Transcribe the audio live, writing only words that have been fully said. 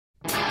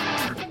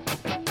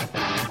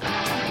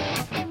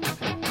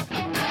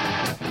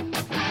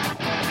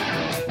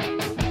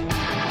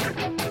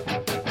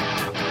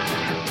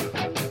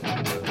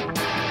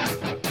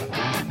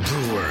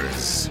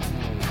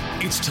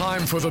It's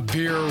time for the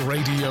beer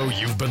radio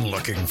you've been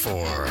looking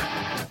for.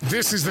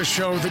 This is the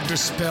show that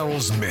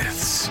dispels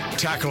myths,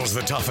 tackles the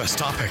toughest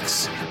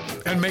topics,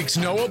 and makes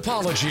no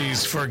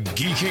apologies for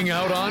geeking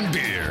out on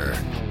beer.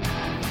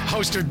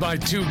 Hosted by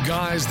two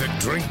guys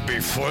that drink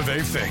before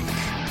they think,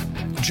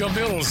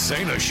 Jamil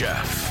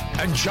Zainasheff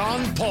and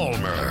John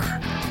Palmer.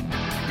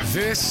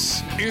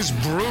 This is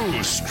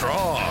Brew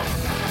Strong.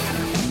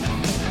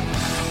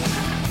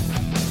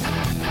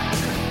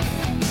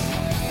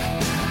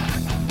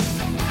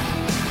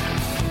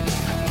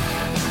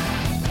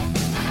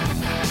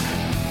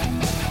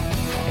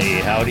 Hey,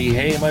 howdy,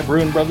 hey, my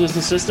brewing brothers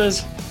and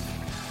sisters.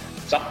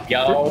 What's up,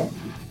 y'all?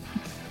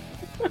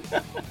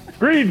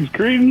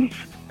 Greetings.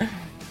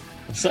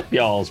 What's up,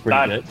 y'all? It's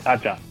pretty good.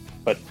 Not John,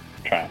 but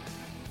try.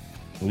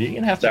 Well, you're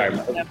gonna have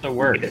to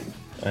work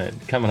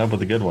coming up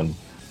with a good one.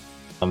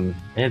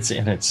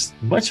 It's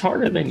much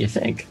harder than you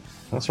think.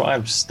 That's why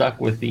I'm stuck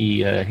with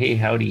the hey,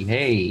 howdy,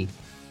 hey,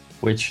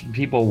 which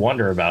people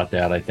wonder about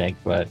that, I think.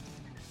 But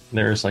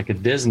there's like a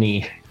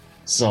Disney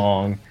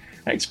song.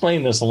 I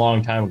explained this a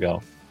long time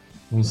ago.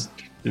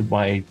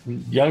 My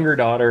younger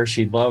daughter,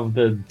 she loved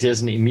the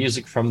Disney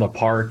music from the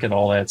park and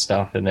all that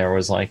stuff, and there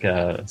was like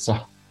a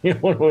song,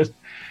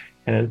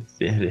 and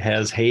it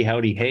has "Hey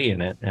Howdy Hey"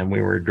 in it, and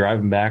we were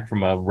driving back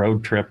from a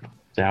road trip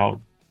out.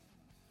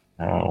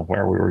 I don't know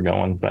where we were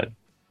going, but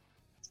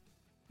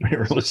we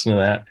were listening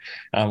to that.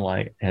 I'm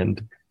like,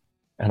 and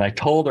I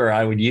told her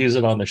I would use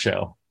it on the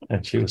show,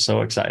 and she was so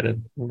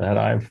excited that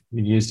I've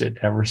used it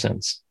ever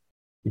since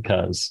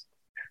because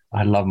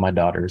I love my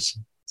daughters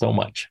so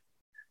much.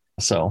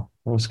 So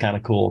it was kind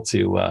of cool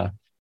to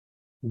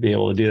be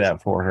able to do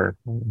that for her.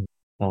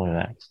 Only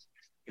that.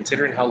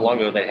 Considering how long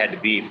ago that had to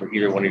be for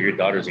either one of your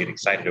daughters to get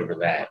excited over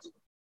that,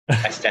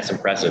 that's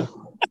impressive.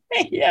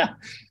 Yeah,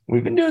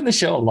 we've been doing the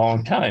show a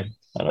long time.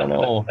 I don't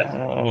know.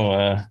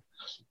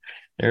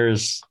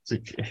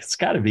 It's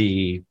got to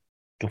be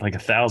like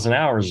 1,000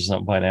 hours or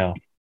something by now.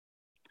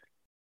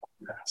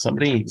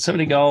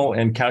 Somebody go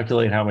and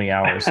calculate how many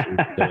hours we've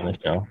been doing the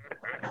show.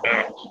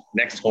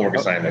 Next homework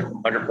assignment,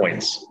 100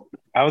 points.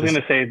 I was going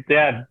to say,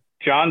 Dad,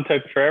 John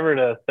took forever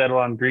to settle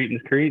on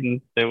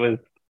greetings. It was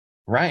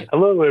right.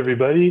 Hello,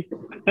 everybody.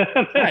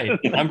 Right.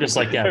 I'm just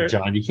like, yeah,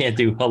 John, you can't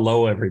do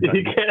hello,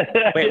 everybody.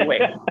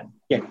 Wait.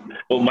 Yeah.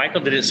 Well,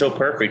 Michael did it so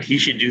perfect. He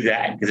should do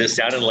that because it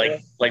sounded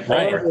like right.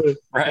 Hello,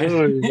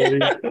 everybody.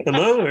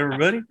 Hello,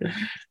 everybody.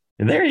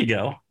 And there you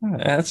go.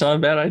 That's not a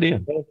bad idea.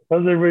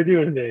 How's everybody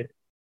doing today?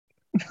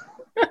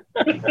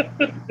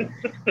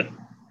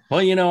 Well,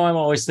 I'm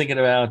always thinking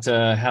about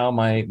how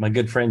my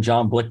good friend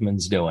John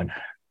Blickman's doing.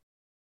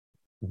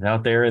 He's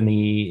out there in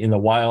the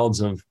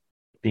wilds of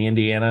the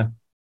Indiana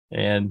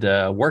and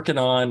working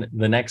on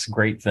the next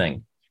great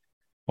thing.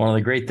 One of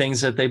the great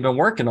things that they've been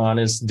working on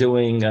is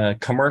doing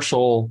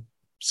commercial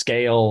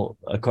scale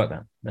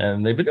equipment.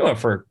 And they've been doing it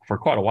for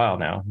quite a while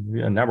now,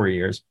 a number of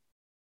years.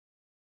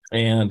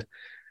 And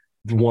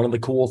one of the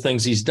cool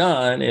things he's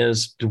done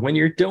is when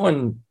you're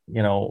doing,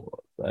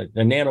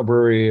 a nano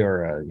brewery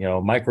or a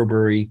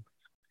microbrewery,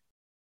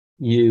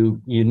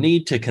 you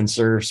need to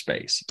conserve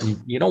space.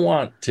 You don't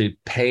want to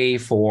pay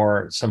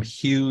for some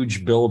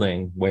huge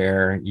building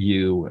where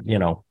you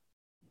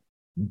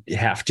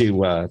have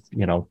to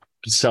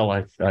sell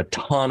a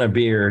ton of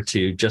beer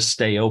to just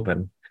stay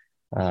open.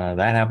 That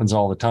happens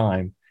all the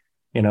time.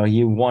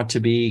 You want to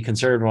be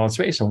conservative on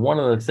space, and one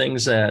of the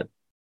things that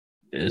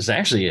is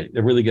actually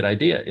a really good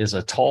idea is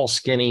a tall,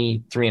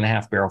 skinny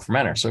 3.5 barrel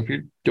fermenter. So if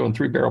you're doing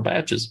 3 barrel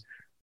batches,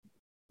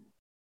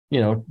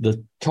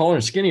 the taller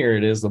and skinnier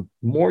it is, the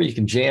more you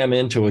can jam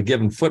into a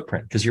given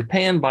footprint because you're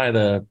paying by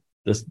the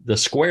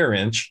square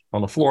inch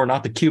on the floor,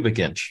 not the cubic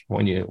inch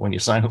when you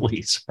sign a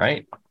lease,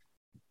 right?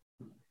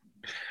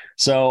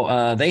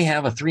 So they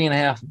have a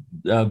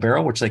 3.5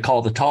 barrel, which they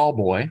call the tall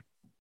boy.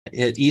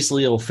 It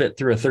easily will fit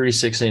through a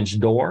 36-inch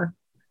door.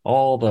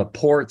 All the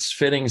ports,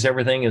 fittings,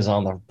 everything is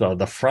on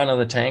the front of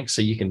the tank,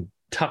 so you can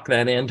tuck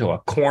that into a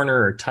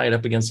corner or tie it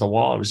up against the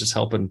wall. I was just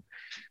helping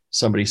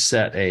somebody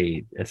set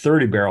a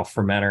 30-barrel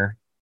fermenter.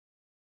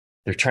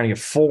 They're trying to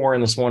get 4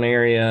 in this one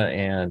area,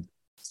 and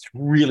it's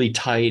really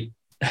tight,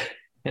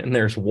 and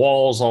there's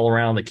walls all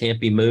around that can't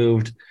be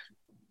moved.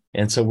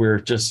 And so we're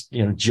just,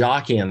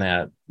 jockeying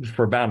that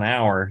for about an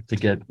hour to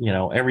get,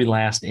 every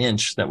last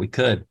inch that we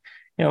could.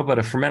 But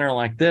a fermenter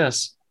like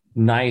this,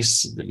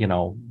 nice,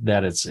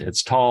 that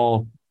it's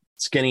tall,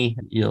 skinny,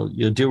 you'll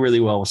do really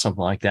well with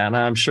something like that. And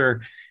I'm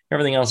sure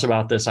everything else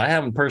about this, I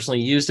haven't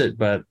personally used it,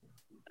 but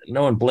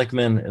knowing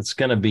Blickman, it's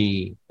going to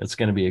be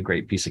a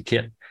great piece of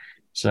kit.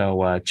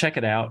 So check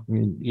it out.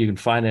 You can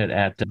find it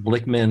at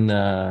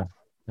Blickman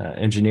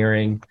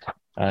Engineering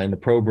in the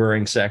pro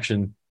brewing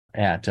section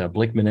at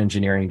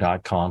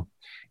blickmanengineering.com.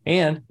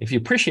 And if you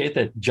appreciate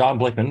that John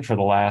Blickman for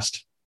the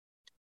last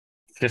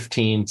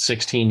 15,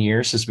 16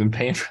 years has been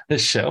paying for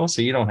this show,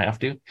 so you don't have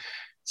to,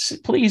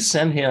 please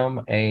send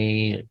him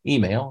a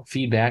email,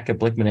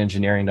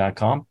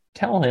 feedback@blickmanengineering.com.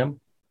 Tell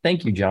him,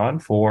 thank you, John,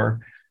 for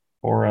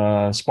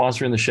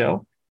sponsoring the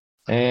show.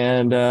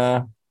 And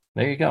there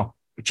you go.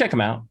 Check him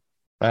out.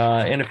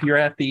 And if you're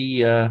at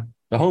the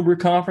homebrew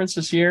conference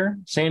this year,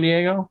 San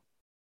Diego,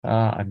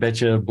 I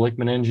bet you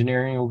Blickman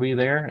Engineering will be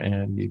there,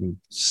 and you can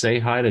say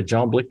hi to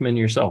John Blickman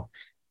yourself.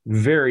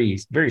 Very,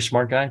 very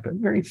smart guy, but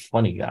very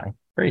funny guy,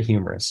 very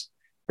humorous,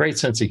 great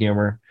sense of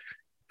humor,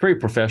 very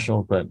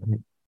professional. But,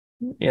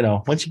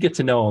 once you get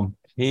to know him,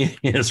 he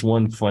is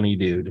one funny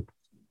dude.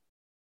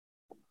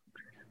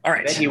 All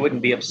right. Then he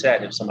wouldn't be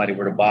upset if somebody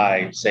were to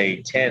buy,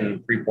 say,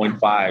 10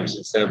 3.5s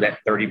instead of that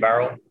 30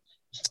 barrel,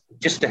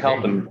 just to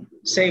help them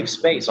save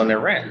space on their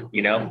rent,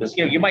 because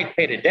you might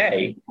pay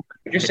today,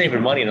 but you're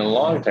saving money in the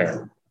long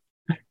term.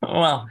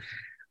 Well,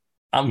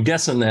 I'm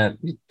guessing that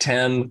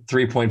 10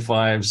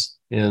 3.5s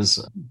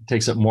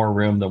takes up more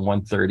room than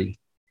 130.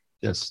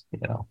 Just,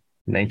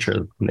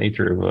 nature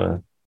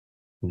of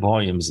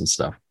volumes and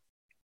stuff.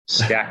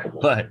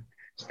 Stackable.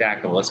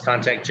 Stackable. Let's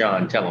contact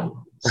John. Tell him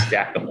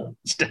stackable.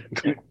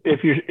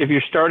 If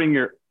you're starting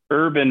your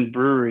urban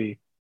brewery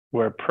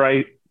where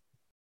apartments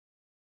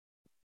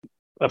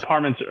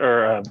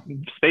or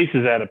space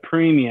is at a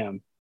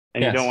premium,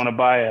 and you don't want to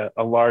buy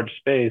a large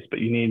space, but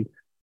you need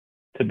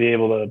to be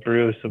able to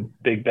brew some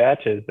big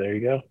batches. There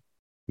you go.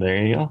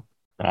 There you go.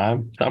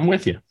 I'm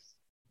with you.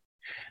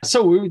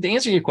 So to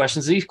answer your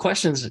questions, these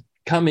questions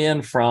come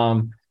in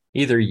from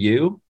either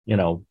you,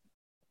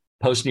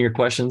 posting your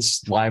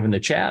questions live in the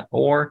chat,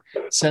 or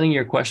sending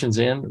your questions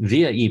in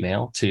via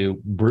email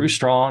to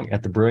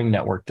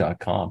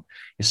brewstrong@thebrewingnetwork.com.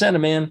 You send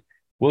them in,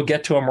 we'll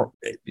get to them,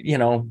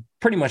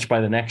 pretty much by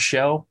the next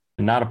show.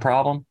 Not a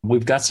problem.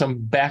 We've got some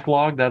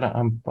backlog that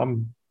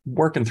I'm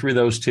working through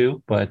those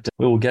too, but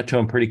we will get to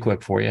them pretty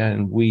quick for you.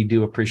 And we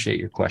do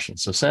appreciate your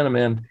questions. So send them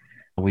in.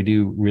 We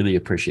do really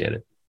appreciate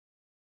it.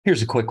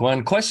 Here's a quick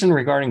one. Question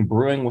regarding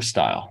brewing with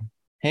style.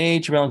 Hey,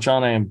 Jamel and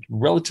John, I am a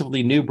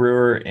relatively new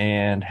brewer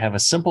and have a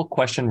simple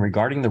question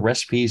regarding the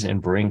recipes in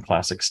brewing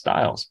classic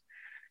styles.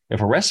 If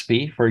a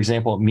recipe, for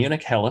example,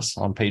 Munich Helles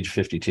on page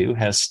 52,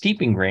 has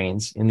steeping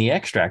grains in the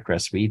extract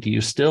recipe, do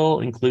you still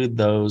include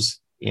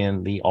those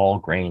in the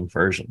all-grain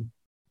version?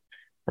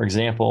 For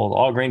example, the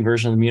all-grain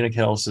version of the Munich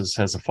Helles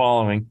has the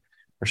following,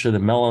 or should the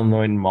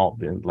Melanoidin malt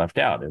be left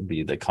out? It would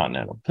be the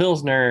Continental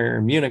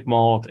Pilsner, Munich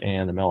malt,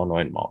 and the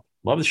Melanoidin malt.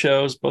 Love the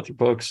shows, both your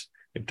books.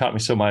 You've taught me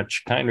so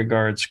much. Kind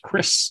regards,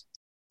 Chris.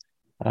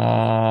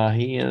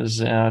 He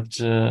is at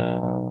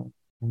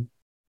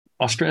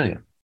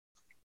Australia.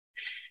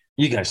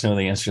 You guys know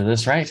the answer to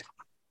this, right?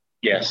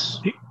 Yes.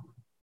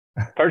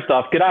 First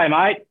off, g'day,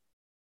 mate.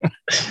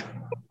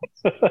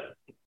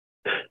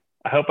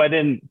 I hope I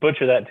didn't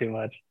butcher that too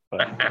much.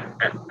 But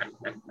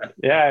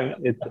yeah,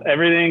 it's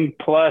everything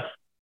plus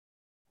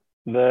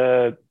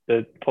the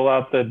pull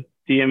out the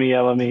DME,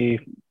 LME,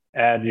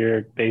 add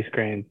your base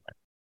grain.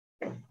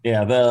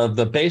 Yeah,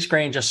 the base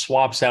grain just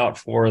swaps out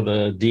for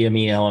the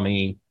DME,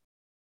 LME,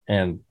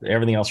 and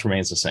everything else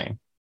remains the same.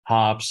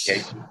 Hops,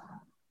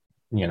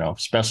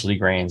 specialty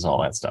grains,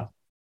 all that stuff.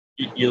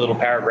 Your little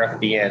paragraph at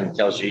the end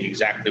tells you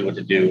exactly what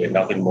to do and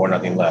nothing more,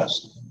 nothing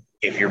less.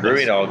 If you're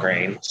brewing all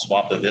grain,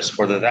 swap the this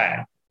for the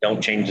that.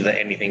 Don't change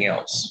anything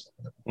else.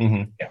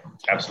 Mm-hmm. Yeah,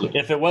 absolutely.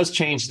 If it was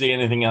changed to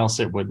anything else,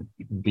 it would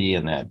be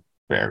in that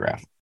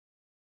paragraph.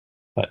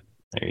 But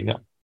there you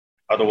go.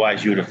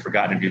 Otherwise, you would have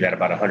forgotten to do that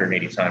about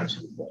 180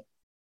 times.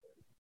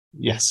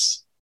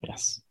 Yes.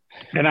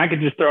 And I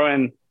could just throw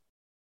in,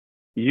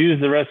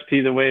 use the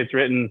recipe the way it's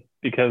written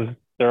because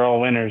they're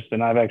all winners.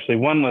 And I've actually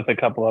won with a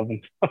couple of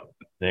them.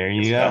 There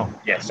you go.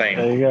 Yeah, same.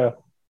 There you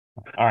go.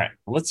 All right,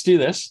 let's do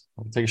this.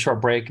 We'll take a short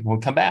break. We'll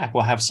come back.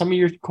 We'll have some of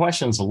your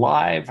questions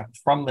live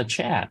from the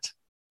chat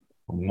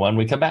when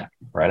we come back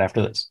right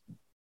after this.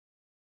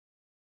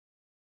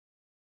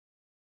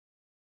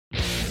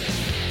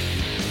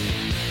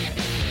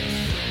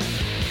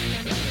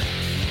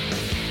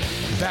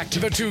 Back to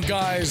the two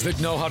guys that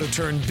know how to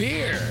turn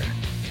beer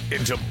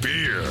into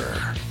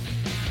beer.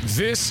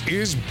 This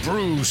is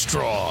Brew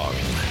Strong.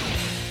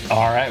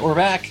 All right, we're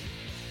back.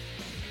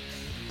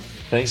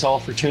 Thanks all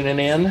for tuning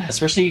in,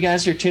 especially you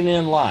guys who are tuning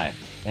in live.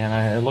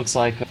 And it looks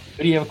like,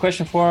 do you have a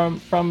question from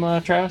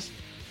Travis?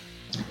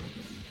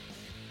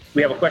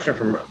 We have a question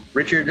from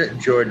Richard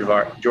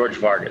George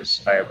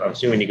Vargas. I'm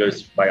assuming he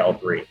goes by all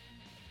three.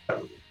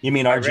 You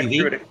mean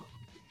RGV?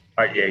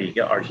 Yeah, you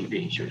got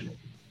RGV, sure.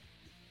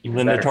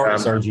 The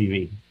notorious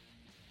RGV.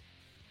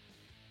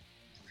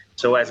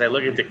 So as I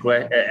look at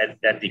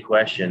the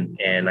question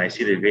and I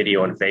see the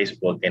video on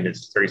Facebook and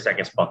it's 30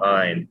 seconds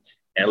behind,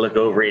 and I look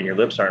over and your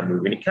lips aren't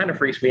moving, it kind of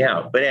freaks me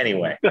out. But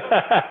anyway.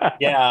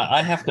 Yeah,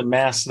 I have to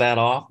mask that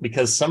off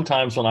because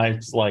sometimes when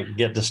I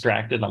get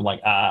distracted, I'm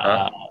like,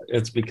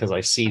 it's because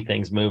I see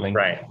things moving.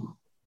 Right.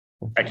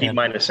 I keep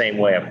mine the same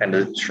way. I've kind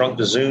of shrunk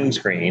the Zoom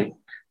screen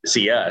to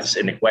see us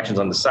and the questions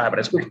on the side, but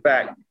I switched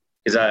back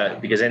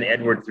because then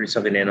Edward threw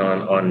something in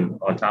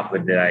on top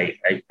of it that I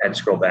had to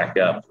scroll back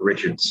up for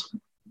Richard's.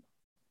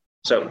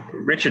 So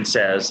Richard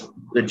says,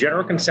 the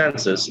general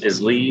consensus is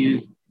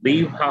leave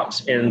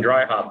hops in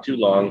dry hop too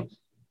long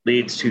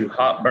leads to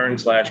hop burn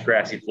 /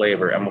 grassy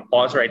flavor. I'm going to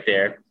pause right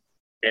there.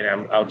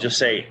 And I'll just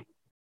say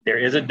there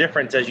is a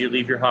difference as you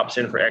leave your hops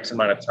in for X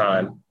amount of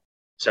time.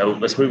 So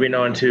let's move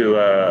on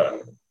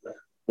to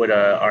what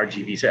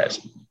RGV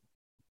says.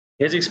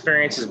 His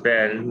experience has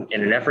been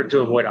in an effort to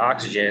avoid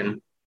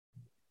oxygen.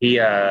 He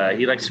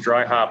likes to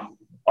dry hop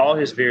all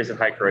his beers at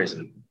High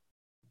Kreuzen,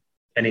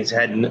 and he's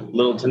had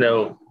little to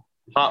no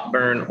hop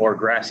burn or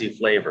grassy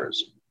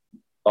flavors.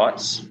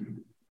 Thoughts?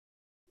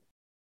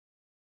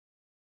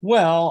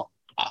 Well,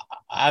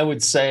 I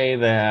would say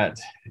that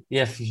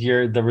if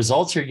the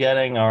results you're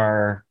getting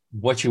are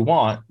what you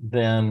want,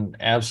 then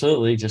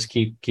absolutely just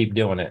keep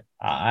doing it.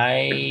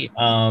 I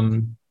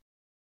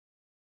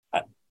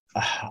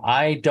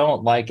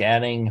don't like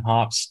adding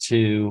hops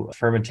to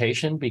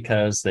fermentation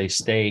because they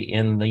stay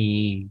in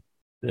the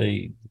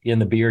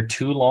beer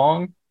too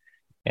long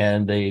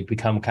and they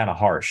become kind of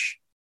harsh.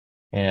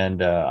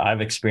 And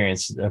I've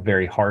experienced a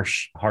very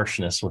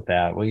harshness with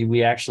that.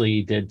 We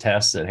actually did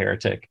tests at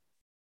Heretic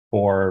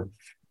for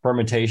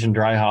fermentation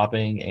dry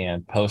hopping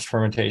and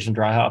post-fermentation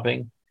dry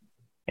hopping.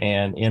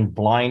 And in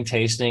blind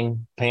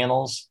tasting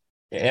panels,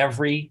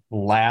 every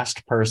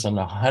last person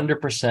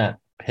 100%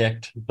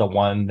 picked the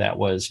one that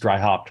was dry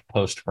hopped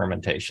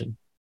post-fermentation.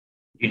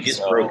 You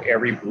just broke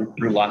every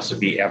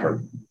brewlosophy ever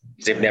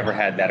because they've never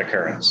had that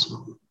occurrence.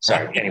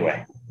 Sorry,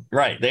 anyway.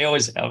 Right, they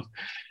always have.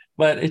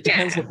 But it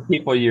depends on the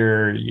people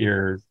you're,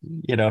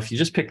 if you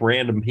just pick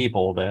random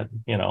people that,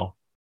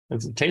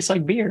 it tastes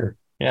like beer.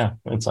 Yeah,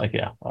 it's like,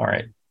 yeah, all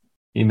right.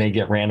 You may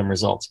get random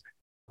results.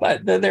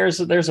 But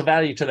there's a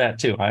value to that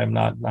too. I'm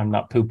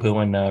not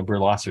poo-pooing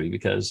brewlosophy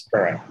because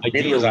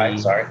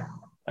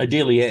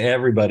ideally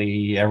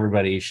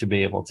everybody should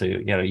be able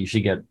to, you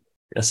should get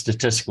a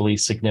statistically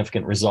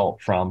significant result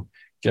from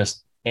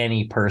just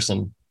any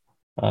person,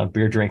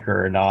 beer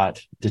drinker or not,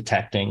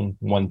 detecting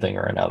one thing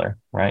or another,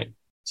 right?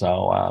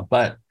 So,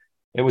 but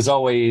it was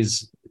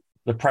always,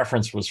 the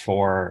preference was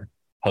for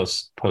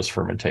post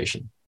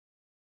fermentation,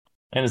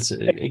 and it's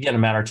again a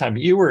matter of time.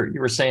 You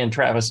were saying,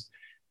 Travis,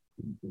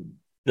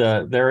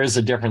 there is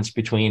a difference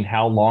between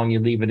how long you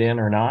leave it in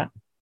or not.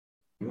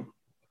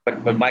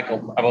 But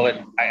Michael, I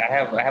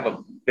have a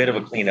bit of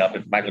a cleanup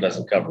if Michael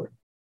doesn't cover it,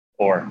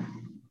 or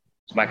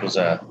Michael's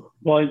well.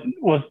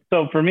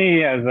 So for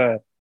me as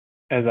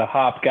a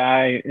hop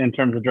guy in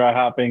terms of dry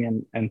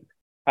hopping, and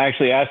I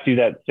actually asked you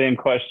that same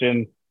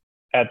question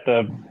at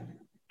the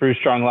Brew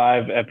Strong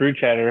Live at Brew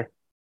Chatter,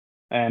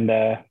 and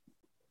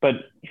but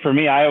for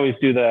me, I always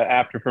do the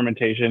after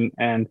fermentation,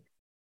 and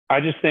I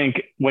just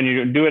think when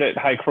you do it at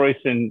High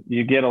Kreuzen,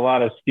 you get a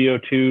lot of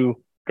CO2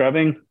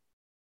 scrubbing.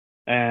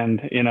 And,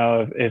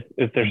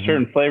 if there's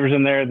certain flavors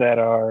in there that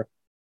are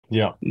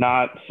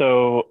not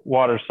so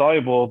water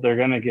soluble, they're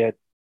going to get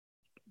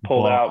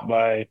pulled out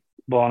by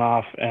blown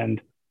off.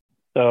 And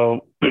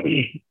so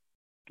I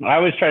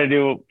always try to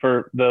do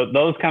for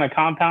those kind of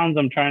compounds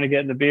I'm trying to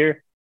get in the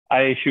beer,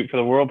 I shoot for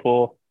the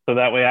whirlpool. So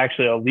that way,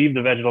 actually, I'll leave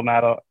the vegetal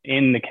matter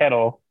in the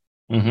kettle,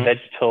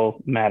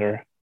 vegetal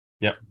matter.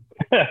 Yep.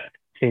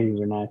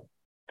 Changes are nice.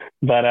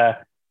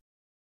 But,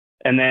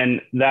 and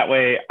then that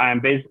way I'm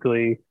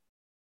basically,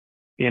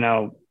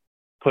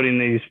 putting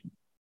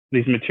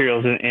these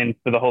materials in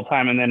for the whole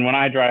time. And then when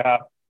I dry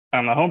hop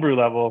on the homebrew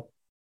level,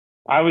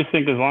 I always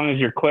think as long as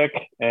you're quick,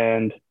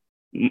 and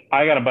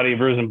I got a buddy who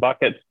brews in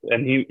buckets,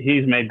 and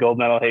he's made gold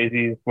medal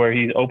hazies where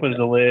he opens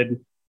the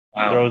lid,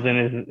 throws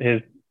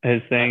in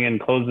his thing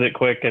and closes it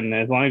quick. And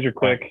as long as you're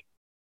quick,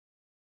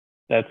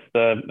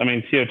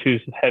 CO2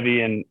 is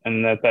heavy, and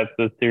that's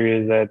the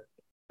theory, is that,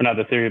 or not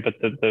the theory, but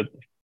it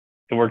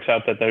works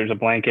out that there's a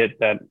blanket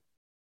that.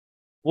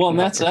 Well, and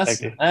that's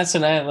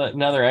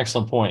another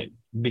excellent point,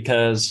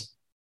 because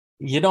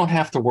you don't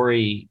have to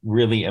worry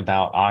really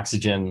about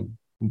oxygen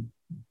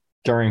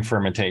during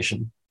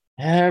fermentation.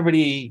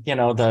 Everybody,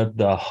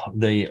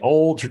 the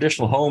old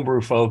traditional homebrew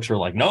folks are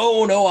like,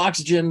 no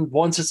oxygen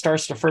once it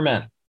starts to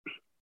ferment.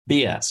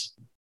 BS.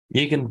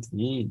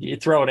 You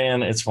throw it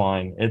in, it's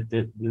fine.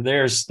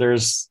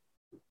 There's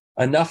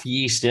enough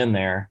yeast in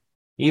there,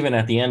 even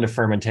at the end of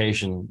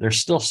fermentation. There's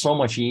still so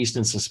much yeast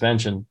in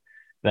suspension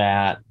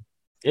that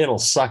it'll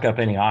suck up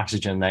any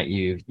oxygen that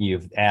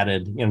you've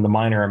added, the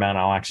minor amount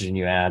of oxygen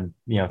you add,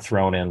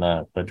 thrown in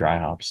the dry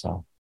hops.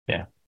 So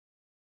yeah,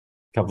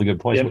 a couple of good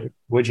points. Yep.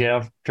 What'd you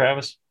have,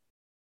 Travis?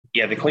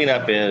 Yeah, the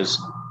cleanup is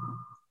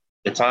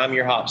the time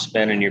your hops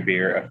spend in your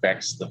beer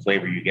affects the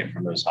flavor you get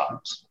from those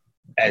hops.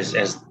 As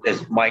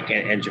Mike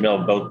and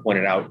Jamil both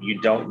pointed out,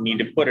 you don't need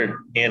to put it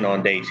in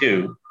on day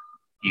 2.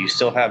 You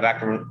still have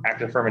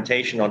active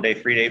fermentation on day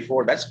 3, day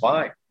 4. That's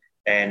fine.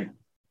 And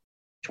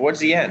towards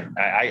the end,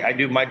 I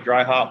do my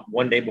dry hop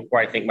one day before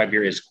I think my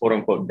beer is quote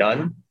unquote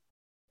done.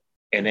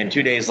 And then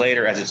 2 days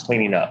later as it's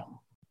cleaning up.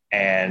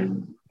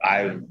 And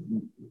I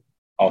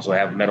also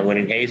have medal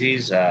winning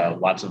hazies,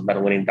 lots of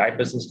medal winning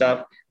DIPAs and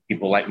stuff.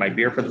 People like my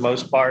beer for the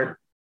most part.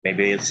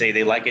 Maybe they say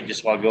they like it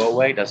just while I go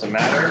away. Doesn't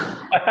matter.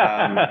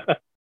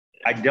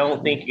 I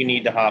don't think you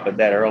need to hop it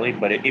that early,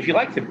 but if you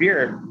like the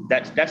beer,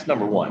 that's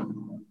number one.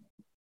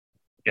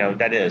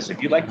 That is.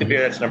 If you like the beer,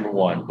 that's number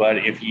one. But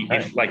if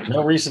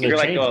no reason to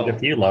change it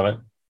if you love it.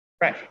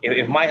 Right.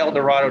 If my El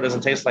Dorado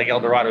doesn't taste like El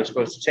Dorado is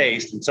supposed to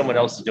taste, and someone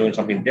else is doing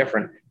something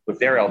different with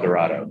their El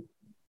Dorado,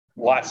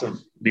 lots of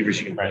levers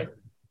you can right.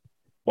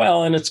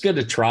 Well, and it's good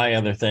to try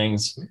other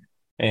things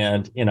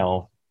and,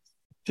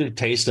 to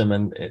taste them.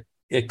 And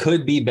it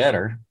could be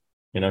better,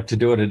 to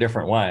do it a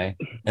different way.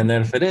 And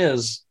then if it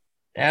is,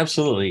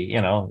 absolutely,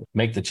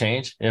 make the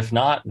change. If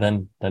not,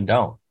 then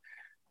don't.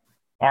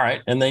 All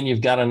right. And then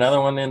you've got another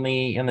one in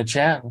the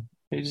chat. What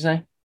did you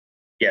say?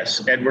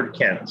 Yes. Edward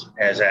Kent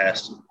has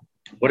asked,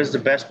 what is the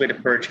best way to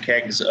purge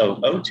kegs of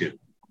O2?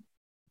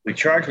 We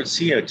charge with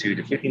CO2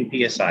 to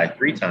 15 PSI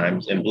 3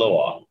 times and blow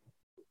off.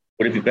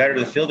 Would it be better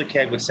to fill the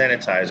keg with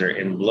sanitizer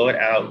and blow it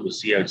out with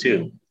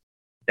CO2?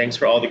 Thanks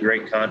for all the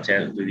great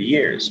content through the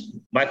years.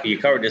 Michael, you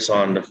covered this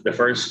on the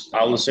first.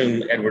 I'll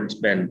assume Edward's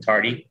been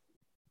tardy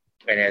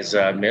and has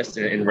missed.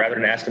 And rather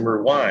than ask him to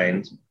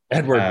rewind.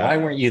 Edward, why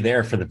weren't you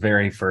there for the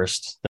very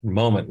first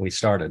moment we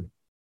started?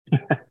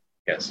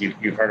 Yes,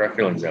 you've hurt our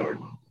feelings, Edward.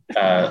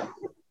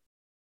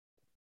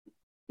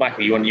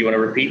 Michael, you want to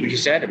repeat what you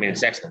said? I mean,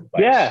 it's excellent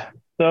advice. Yeah.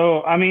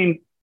 So,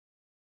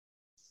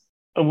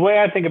 the way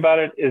I think about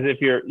it is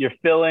if you're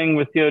filling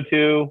with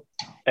CO2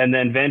 and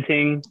then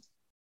venting,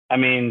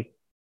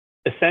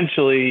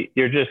 essentially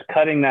you're just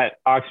cutting that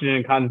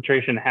oxygen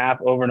concentration in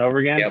half over and over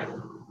again. Yep.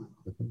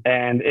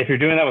 And if you're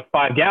doing that with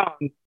 5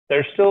 gallons,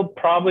 there's still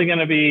probably going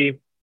to be,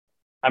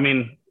 I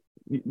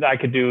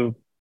could do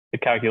the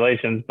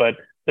calculations, but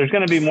there's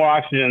going to be more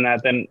oxygen in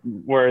that than,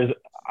 whereas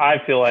I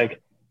feel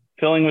like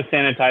filling with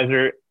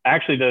sanitizer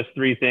actually does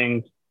 3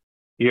 things.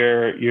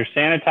 You're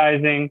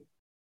sanitizing,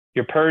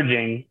 you're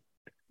purging,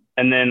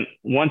 and then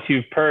once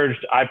you've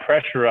purged, I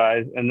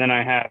pressurize, and then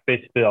I have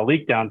basically a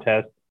leak down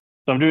test.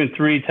 So I'm doing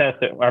 3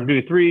 tests. I'm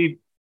doing 3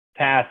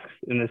 tasks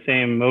in the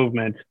same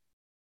movement.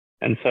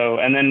 And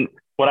then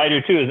what I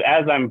do too is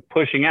as I'm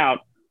pushing out,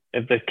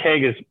 if the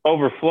keg is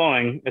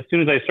overflowing, as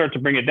soon as I start to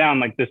bring it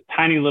down, like this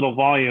tiny little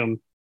volume,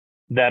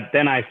 that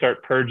then I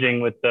start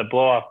purging with the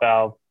blow off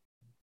valve,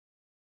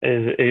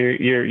 is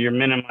you're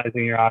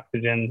minimizing your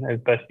oxygen as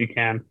best you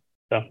can.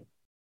 So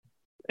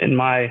in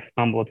my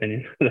humble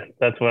opinion,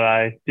 that's what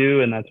I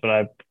do. And that's what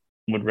I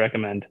would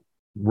recommend.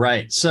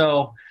 Right.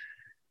 So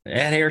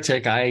at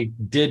Airtick, I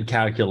did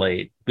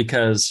calculate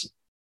because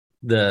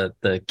the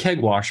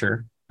keg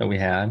washer that we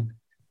had,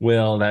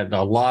 that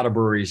a lot of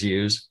breweries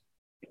use,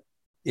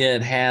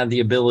 it had the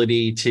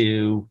ability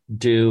to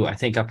do, I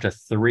think, up to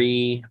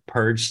 3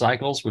 purge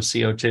cycles with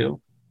CO2.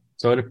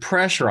 So to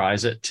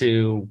pressurize it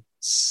to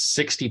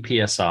 60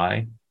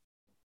 PSI,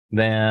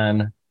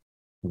 then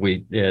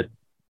it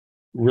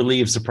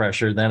relieves the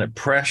pressure. Then it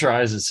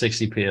pressurizes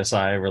 60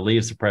 PSI,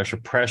 relieves the pressure,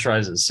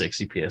 pressurizes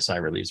 60 PSI,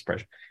 relieves the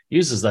pressure.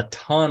 Uses a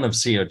ton of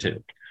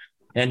CO2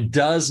 and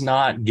does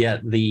not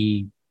get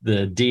the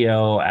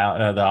DO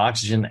out, the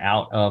oxygen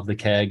out of the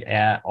keg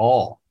at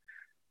all.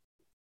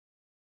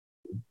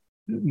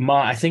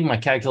 I think my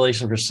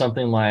calculation for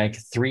something like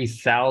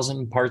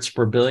 3,000 parts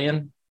per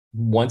billion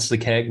once the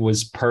keg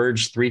was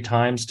purged 3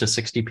 times to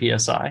 60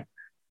 PSI.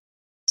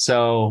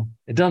 So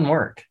it doesn't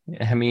work.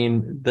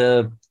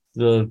 The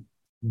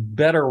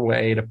better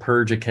way to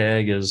purge a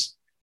keg is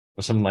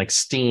with something like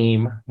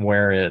steam,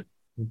 where it,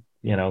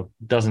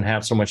 doesn't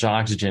have so much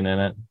oxygen in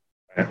it.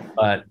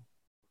 But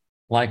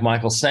like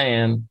Michael's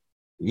saying,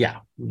 fill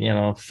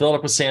it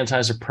up with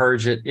sanitizer,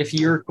 purge it. If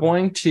you're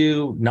going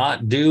to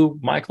not do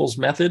Michael's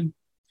method,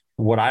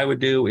 what I would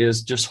do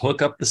is just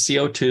hook up the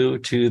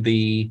CO2 to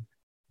the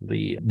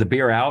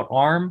beer out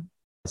arm.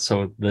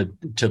 So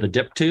to the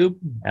dip tube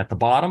at the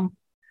bottom,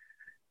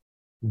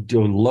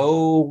 do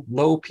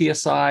low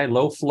PSI,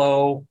 low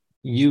flow.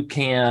 You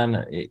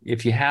can,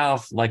 if you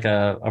have like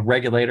a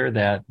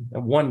regulator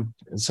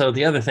so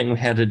the other thing we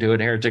had to do at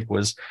Airtick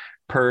was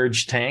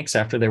purge tanks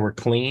after they were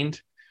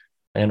cleaned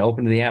and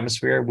open to the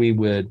atmosphere. We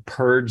would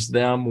purge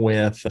them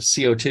with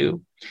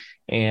CO2,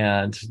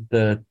 and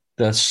the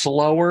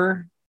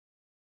slower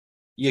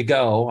you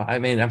go,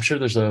 I'm sure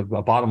there's a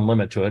bottom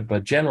limit to it,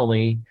 but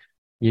generally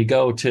you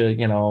go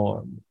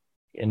to,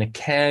 in a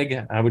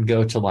keg, I would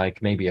go to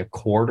like maybe a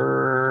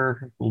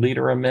 1/4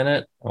 liter a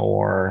minute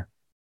or,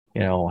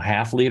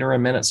 1/2 liter a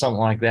minute, something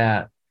like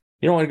that.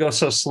 You don't want to go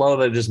so slow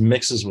that it just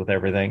mixes with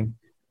everything.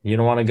 You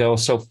don't want to go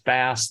so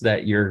fast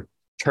that you're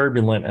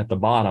turbulent at the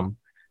bottom,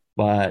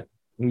 but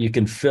you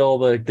can fill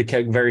the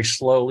keg very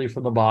slowly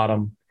from the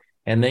bottom.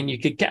 And then you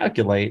could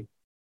calculate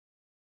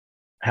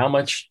how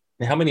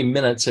many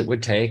minutes it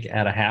would take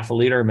at a 1/2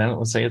 liter a minute.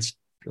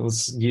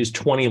 Let's use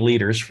 20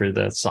 liters for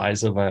the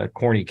size of a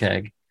corny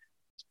keg.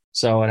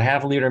 So at a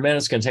 1/2 liter a minute,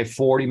 it's going to take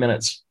 40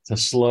 minutes to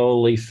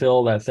slowly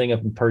fill that thing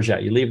up and purge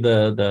out. You leave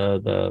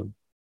the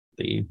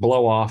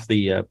blow off,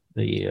 the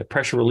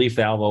pressure relief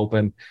valve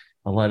open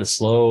and let it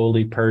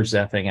slowly purge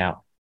that thing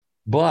out.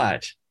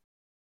 But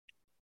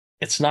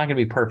it's not going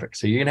to be perfect.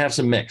 So you're going to have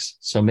some mix.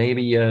 So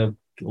maybe you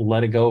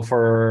let it go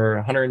for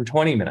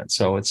 120 minutes.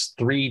 So it's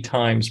 3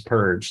 times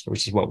purged,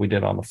 which is what we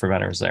did on the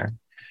fermenters there.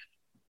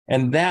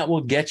 And that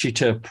will get you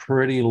to a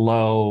pretty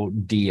low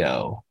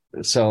DO.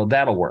 So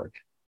that'll work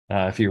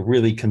if you're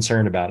really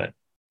concerned about it.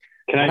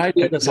 When I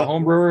did as a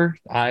home brewer,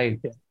 I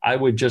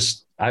would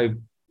just, I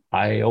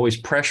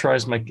always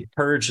pressurize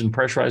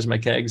my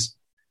kegs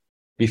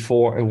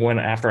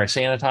after I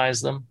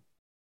sanitized them.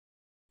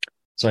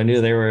 So I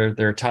knew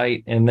they're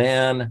tight. And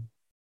then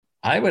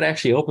I would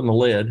actually open the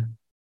lid.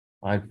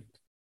 I'd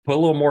put a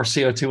little more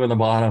CO2 in the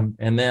bottom,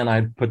 and then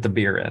I'd put the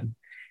beer in.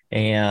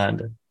 And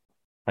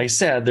like I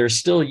said, there's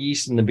still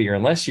yeast in the beer,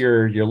 unless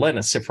you're letting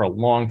it sit for a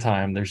long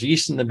time. There's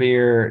yeast in the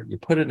beer. You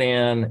put it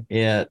in,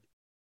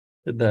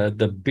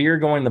 the beer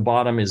going in the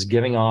bottom is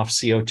giving off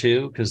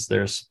CO2 because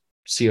there's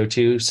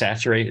CO2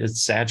 saturated.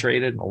 It's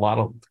saturated. A lot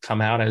will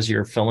come out as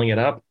you're filling it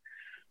up.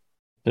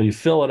 So you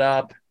fill it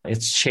up.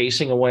 It's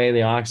chasing away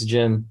the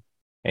oxygen.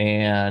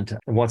 And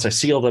once I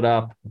sealed it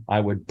up, I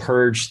would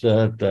purge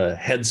the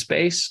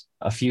headspace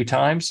a few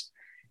times.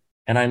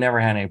 And I never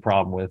had any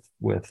problem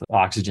with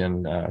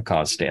oxygen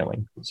caused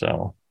staling.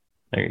 So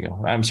there you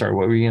go. I'm sorry,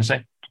 what were you going to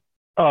say?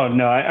 Oh,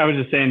 no, I was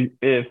just saying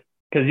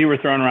because you were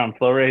throwing around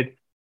flow rates.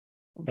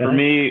 For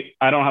me,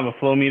 I don't have a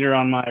flow meter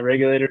on my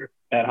regulator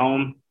at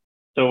home.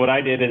 So what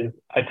I did is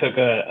I took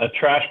a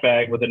trash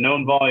bag with a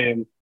known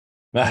volume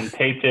and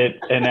taped it.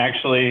 And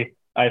actually,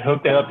 I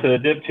hooked it up to the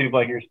dip tube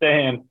like you're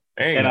saying.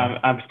 And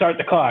I'm start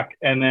the clock.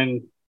 And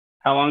then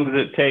how long does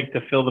it take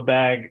to fill the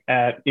bag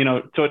at,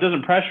 so it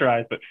doesn't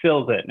pressurize, but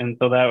fills it. And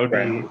so that would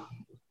be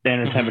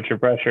standard temperature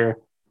pressure,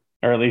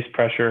 or at least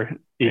pressure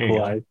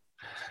equalized.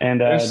 And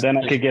then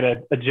I could get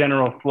a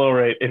general flow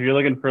rate. If you're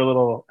looking for a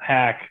little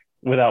hack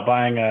without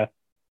buying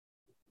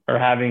or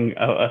having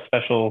a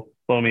special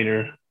flow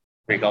meter.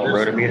 We call it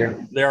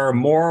rotometer. There are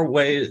more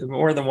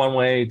than one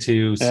way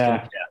to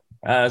skin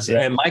cat.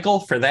 And Michael,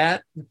 for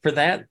that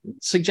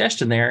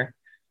suggestion there,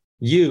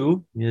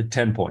 you had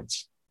 10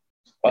 points.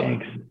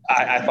 Well,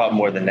 I thought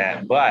more than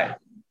that, but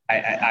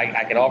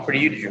I can offer to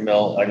you,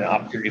 Jamil, an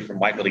opportunity for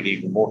Michael to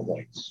give you more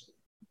points.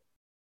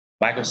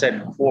 Michael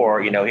said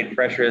before, heat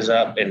pressure is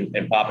up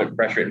and pop it,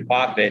 pressure it and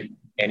pop it,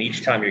 and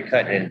each time you're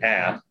cutting it in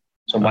half.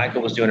 So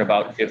Michael was doing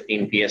about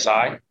 15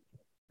 psi.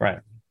 Right.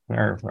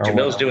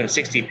 Jamil's doing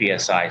 60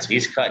 psi, so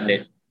he's cutting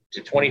it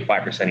to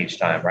 25% each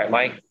time, right,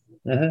 Mike?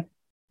 Mm-hmm.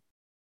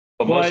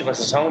 But most of us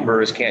as home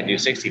brewers can't do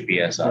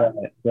 60 psi.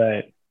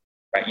 Right.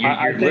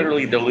 You're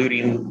literally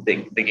diluting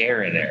the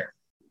air in there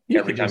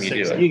every time you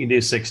do it. You can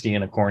do 60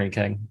 in a corny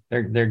keg.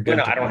 They're good.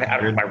 No, I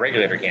don't. My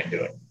regulator can't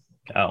do it.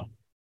 Oh,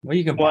 well,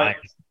 you can buy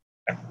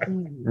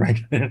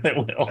regulator that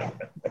will.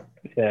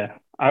 Yeah,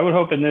 I would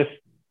hope in this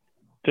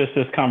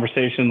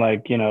conversation,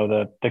 like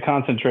the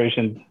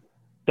concentration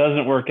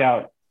doesn't work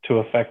out to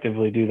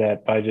effectively do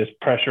that by just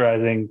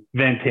pressurizing,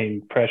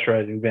 venting.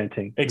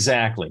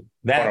 Exactly.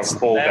 That's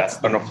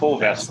on a full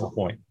vessel. The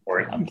point.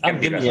 I'm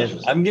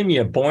giving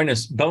you a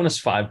bonus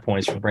 5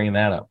 points for bringing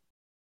that up.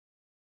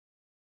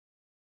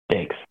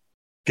 Thanks.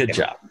 Good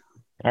job.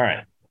 All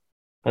right.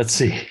 Let's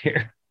see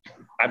here.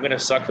 I'm going to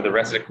suck for the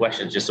rest of the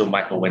questions just so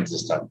Michael wins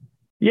this time.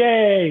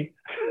 Yay!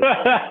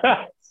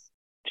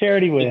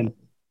 Charity win.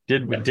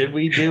 Did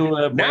we do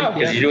a break? No,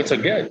 because you're doing so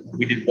good.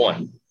 We did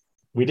one.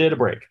 We did a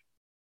break.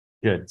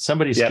 Good.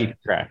 Somebody's keeping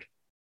track.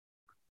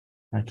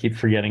 I keep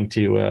forgetting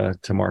to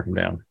mark them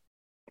down.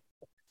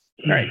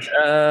 All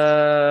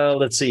right.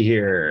 Let's see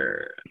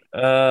here.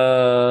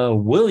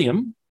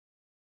 William,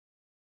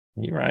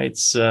 he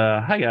writes,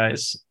 hi,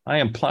 guys. I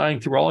am plowing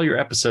through all your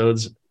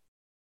episodes,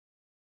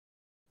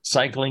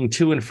 cycling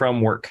to and from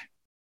work.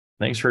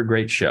 Thanks for a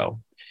great show.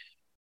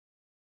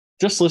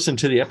 Just listened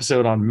to the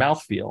episode on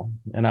mouthfeel,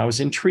 and I was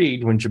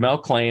intrigued when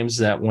Jamel claims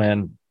that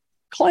I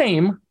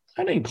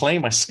didn't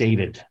claim, I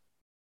stated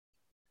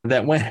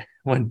that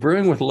when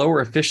brewing with lower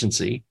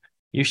efficiency,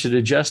 you should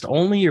adjust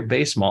only your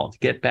base malt to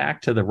get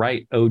back to the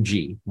right OG.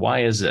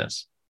 Why is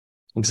this?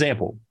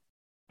 Example,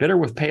 bitter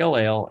with pale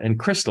ale and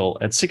crystal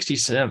at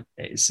 70%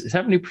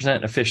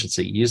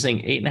 efficiency using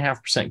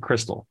 8.5%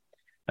 crystal.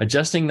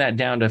 Adjusting that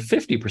down to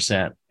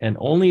 50% and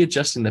only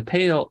adjusting the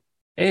pale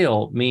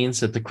ale means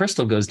that the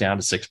crystal goes down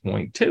to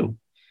 6.2.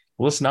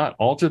 Will this not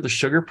alter the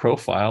sugar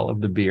profile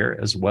of the beer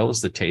as well as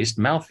the taste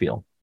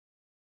mouthfeel?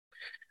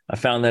 I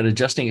found that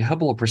adjusting a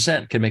couple of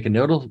percent can make a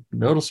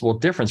noticeable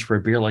difference for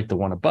a beer like the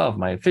one above.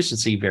 My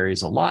efficiency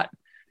varies a lot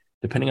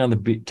depending on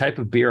the type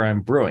of beer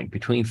I'm brewing,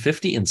 between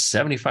 50 and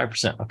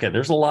 75%. Okay,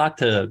 there's a lot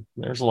to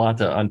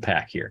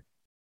unpack here.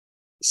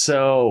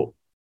 So,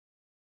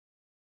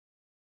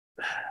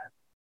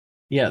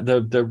 yeah,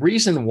 the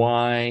reason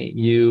why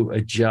you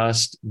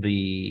adjust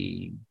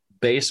the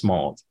base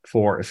malt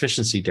for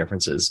efficiency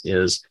differences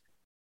is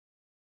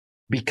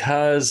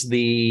because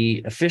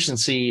the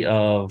efficiency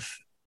of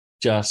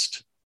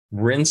just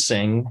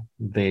rinsing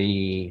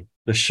the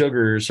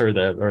sugars or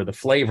the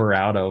flavor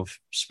out of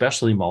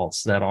specialty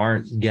malts that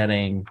aren't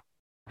getting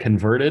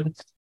converted,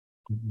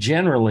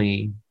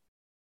 generally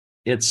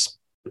it's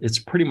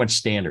pretty much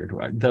standard.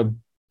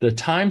 The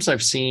times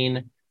I've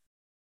seen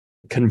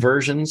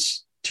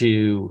conversions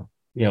to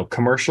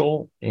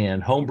commercial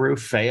and homebrew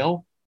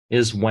fail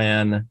is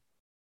when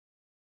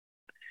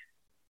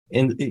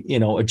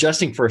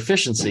adjusting for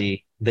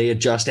efficiency, they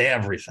adjust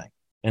everything.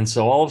 And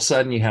so all of a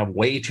sudden you have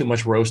way too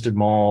much roasted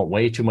malt,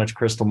 way too much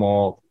crystal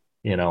malt,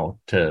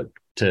 to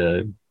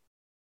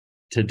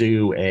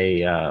do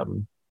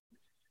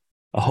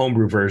a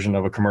homebrew version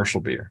of a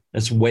commercial beer.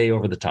 It's way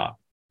over the top.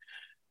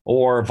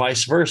 Or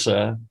vice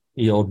versa,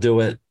 you'll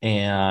do it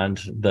and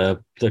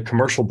the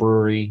commercial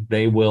brewery,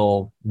 they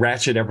will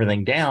ratchet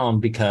everything down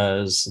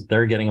because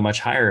they're getting a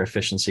much higher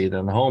efficiency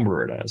than the home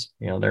brewer does.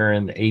 They're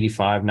in the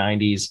 85,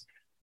 90s,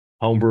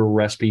 homebrew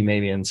recipe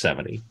maybe in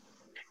 70.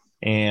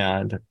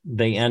 And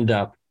they end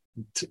up,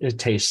 it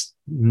tastes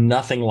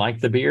nothing like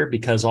the beer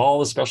because all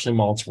the specialty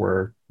malts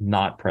were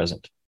not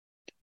present.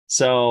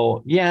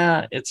 So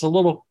yeah, it's a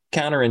little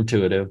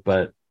counterintuitive,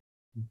 but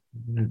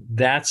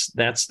that's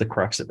the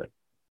crux of it.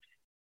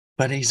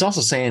 But he's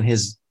also saying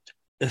his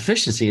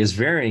efficiency is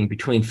varying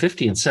between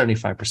 50 and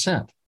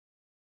 75%.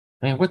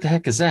 I mean, what the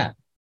heck is that?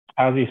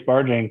 How's he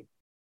sparging?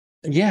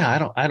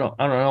 Yeah, I don't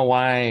know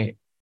why.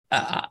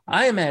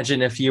 I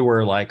imagine if you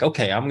were like,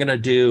 okay, I'm going to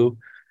do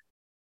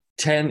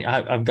 10,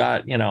 I've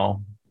got, I'm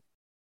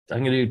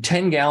going to do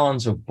 10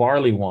 gallons of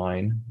barley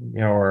wine,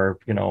 or,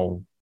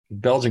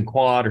 Belgian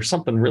quad or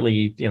something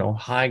really,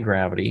 high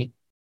gravity.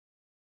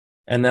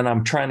 And then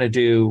I'm trying to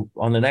do,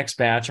 on the next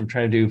batch, I'm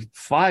trying to do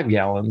 5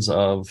 gallons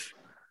of,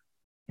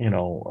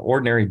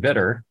 ordinary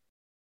bitter,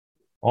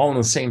 all in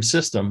the same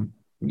system.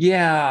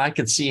 Yeah, I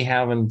could see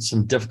having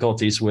some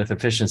difficulties with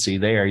efficiency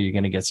there. You're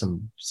going to get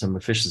some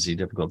efficiency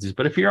difficulties.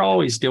 But if you're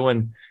always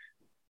doing,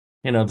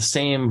 the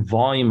same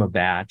volume of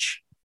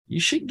batch, you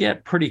should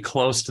get pretty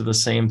close to the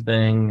same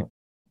thing.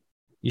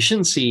 You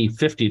shouldn't see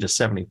 50 to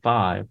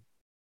 75.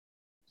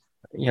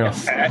 A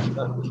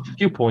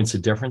few points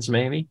of difference,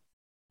 maybe.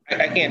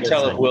 I can't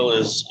tell if Will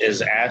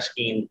is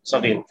asking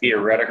something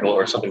theoretical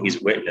or something he's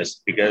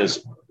witnessed,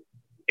 because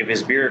if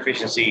his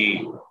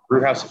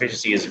brew house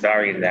efficiency is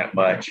varying that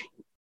much,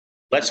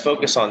 let's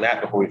focus on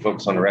that before we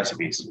focus on the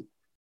recipes.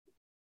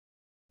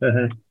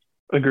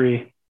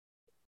 Agree.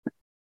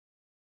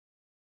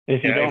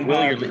 If you don't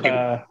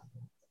have,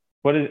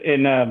 what is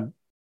in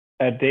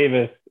at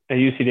Davis, at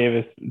UC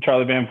Davis,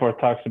 Charlie Bamforth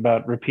talks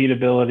about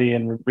repeatability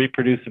and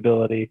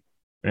reproducibility.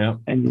 Yeah,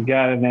 and you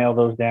got to nail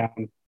those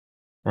down.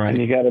 Right.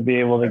 And you got to be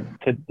able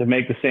to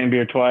make the same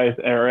beer twice,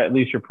 or at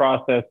least your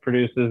process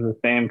produces the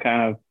same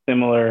kind of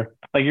similar,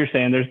 like you're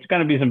saying, there's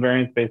going to be some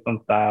variance based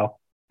on style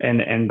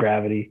and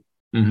gravity,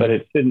 but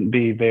it shouldn't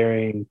be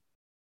varying.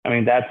 I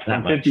mean, that's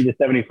from 50 to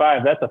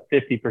 75. That's a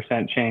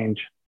 50%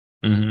 change.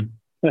 Yeah,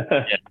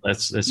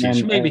 that's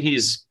huge. Maybe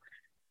he's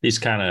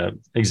kind of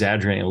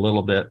exaggerating a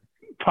little bit.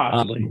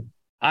 Possibly.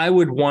 I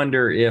would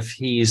wonder if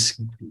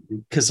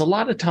because a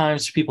lot of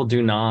times people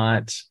do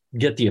not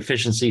get the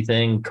efficiency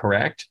thing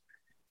correct.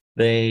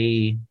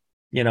 They,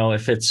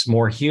 if it's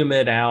more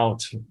humid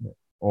out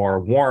or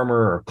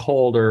warmer or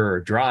colder or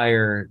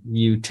drier,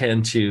 you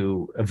tend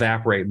to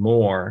evaporate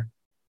more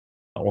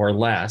or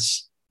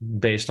less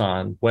based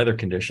on weather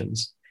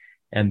conditions.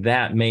 And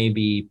that may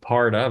be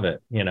part of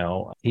it.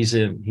 He's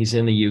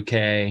in the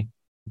UK,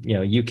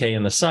 UK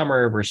in the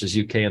summer versus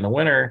UK in the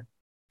winter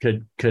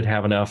could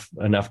have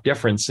enough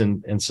difference.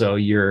 And so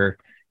you're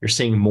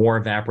seeing more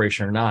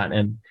evaporation or not.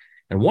 And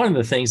one of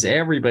the things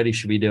everybody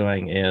should be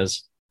doing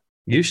is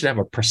you should have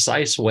a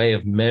precise way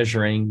of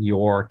measuring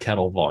your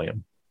kettle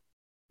volume.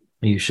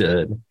 You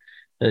should,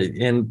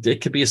 and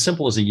it could be as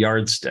simple as a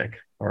yardstick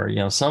or,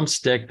 some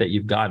stick that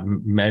you've got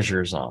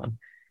measures on.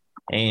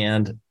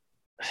 And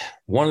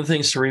one of the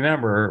things to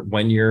remember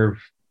when you're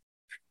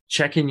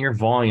checking your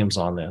volumes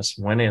on this,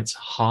 when it's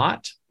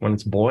hot, when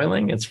it's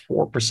boiling, it's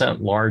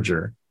 4%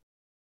 larger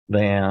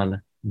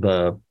than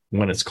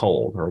when it's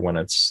cold or when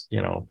it's,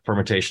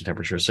 fermentation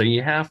temperature. So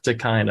you have to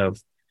kind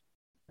of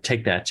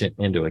take that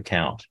into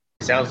account.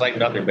 Sounds like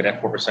nothing, but that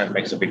 4%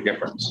 makes a big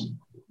difference.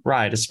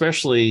 Right.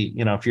 Especially,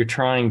 if you're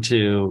trying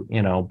to,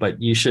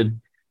 but you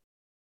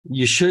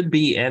should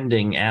be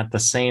ending at the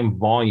same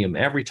volume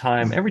every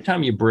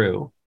time you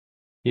brew.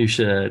 You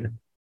should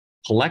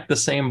collect the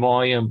same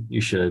volume.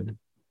 You should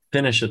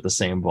finish at the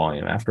same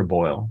volume after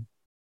boil.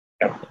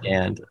 Yep.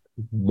 And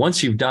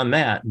once you've done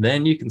that,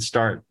 then you can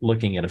start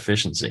looking at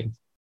efficiency.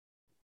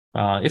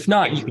 If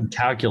not, you can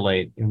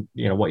calculate,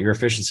 what your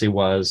efficiency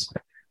was,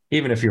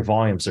 even if your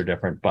volumes are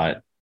different.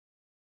 But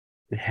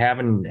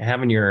having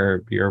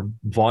your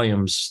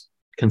volumes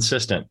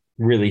consistent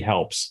really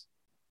helps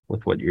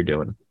with what you're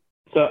doing.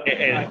 So,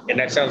 and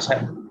that sounds.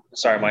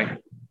 Sorry,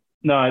 Mike.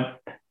 No,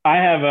 I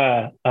have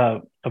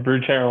a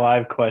Brew Chair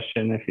Live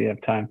question if you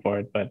have time for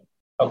it. But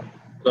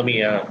let me.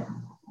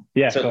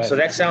 Yeah. So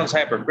that sounds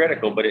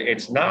hypercritical, but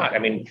it's not. I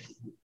mean,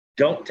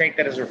 don't take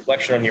that as a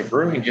reflection on your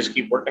brewing. Just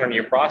keep working on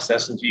your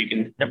process until you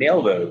can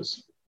nail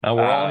those.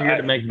 We're all here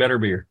to make better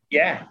beer.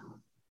 Yeah.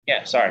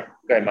 Sorry.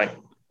 Go ahead, Mike.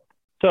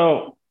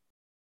 So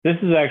this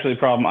is actually a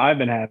problem I've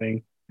been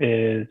having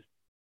is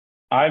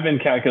I've been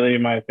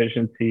calculating my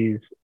efficiencies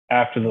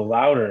after the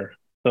lauter.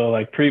 So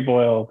like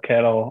pre-boil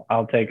kettle,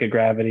 I'll take a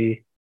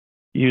gravity,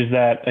 use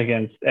that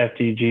against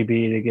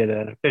FTGB to get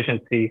an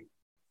efficiency.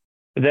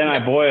 But then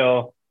I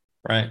boil,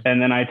 right, and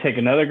then I take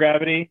another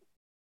gravity.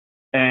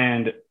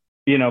 And,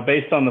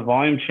 based on the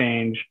volume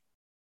change,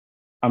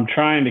 I'm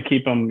trying to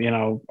keep them,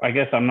 I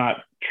guess I'm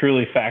not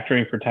truly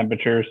factoring for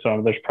temperature.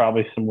 So there's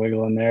probably some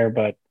wiggle in there,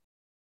 but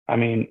I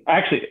mean,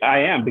 actually, I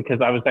am,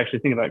 because I was actually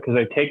thinking about it, because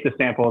I take the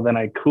sample, then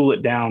I cool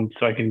it down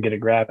so I can get a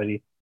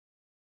gravity.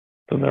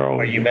 So they're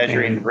always Are you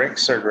measuring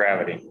Brix or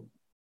gravity?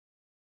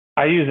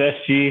 I use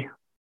SG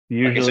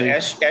usually. Okay,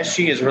 so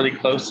SG is really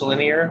close to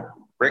linear.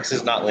 Brix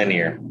is not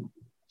linear.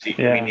 See,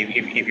 Yeah. I mean,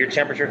 if you're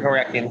temperature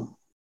correcting,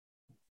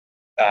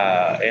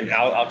 and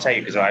I'll tell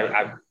you, because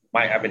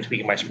I've been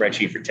tweaking my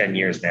spreadsheet for 10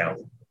 years now.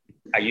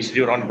 I used to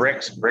do it on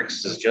Brix.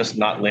 Brix is just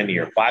not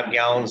linear. 5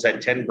 gallons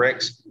at 10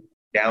 Brix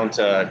down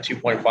to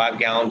 2.5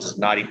 gallons is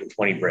not equal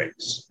 20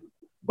 Brix.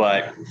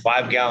 But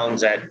 5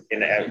 gallons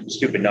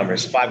stupid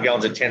numbers, 5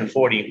 gallons at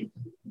 1040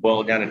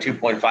 boiled down to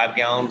 2.5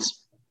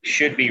 gallons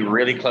should be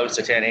really close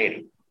to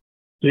 1080.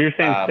 So you're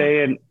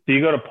saying, do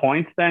you go to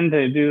points then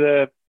to do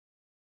the?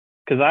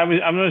 Because I'm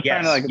just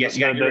trying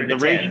to the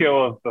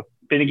ratio of the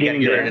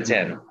beginning to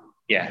 10.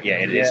 Yeah,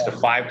 it is the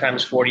 5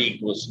 times 40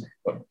 equals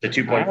the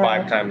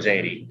 2.5 times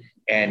 80.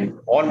 And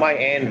on my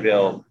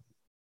Anvil,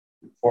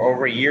 for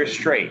over a year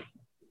straight,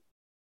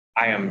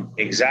 I am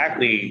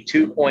exactly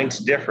 2 points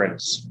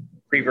difference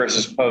pre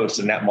versus post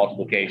in that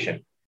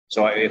multiplication.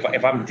 So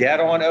if I'm dead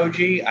on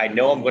OG, I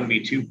know I'm going to be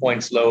 2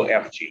 points low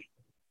FG.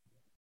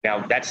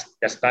 Now that's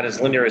not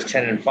as linear as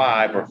 10 and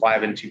 5 or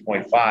 5 and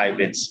 2.5.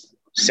 It's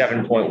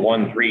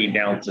 7.13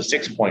 down to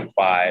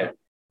 6.5.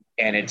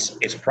 And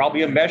it's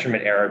probably a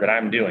measurement error that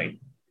I'm doing.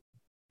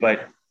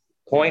 But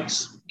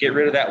points, get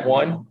rid of that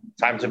 1,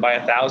 times it by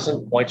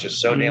 1,000. Points are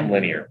so damn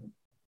linear,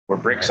 where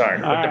Brix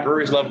aren't. But the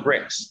breweries love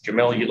Brix.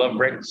 Jamil, you love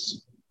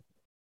Brix?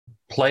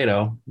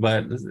 Plato,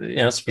 but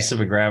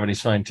specific gravity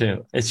is fine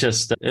too. It's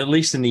just, at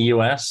least in the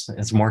US,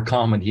 it's more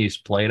common to use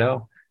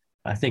Plato.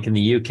 I think in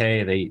the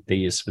UK, they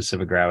use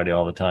specific gravity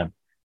all the time.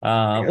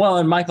 Well,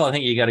 and Michael, I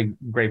think you got a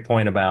great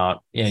point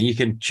about, you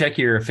can check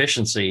your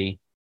efficiency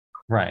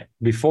right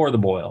before the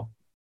boil.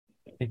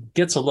 It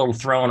gets a little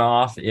thrown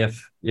off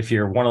if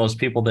you're one of those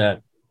people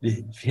that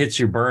hits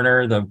your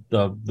burner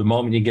the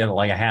moment you get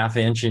like a half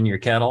inch in your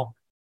kettle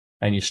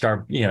and you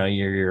start,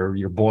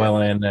 you're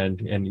boiling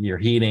and you're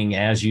heating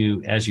as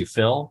you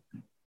fill.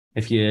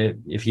 If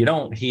you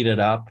don't heat it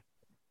up,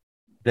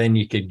 then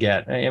you could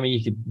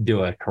you could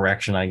do a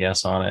correction, I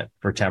guess, on it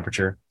for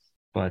temperature.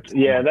 But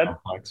yeah,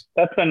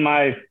 that's been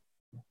my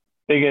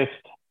biggest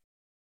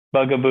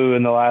bugaboo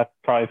in the last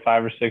probably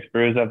 5 or 6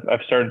 brews.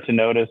 I've started to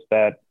notice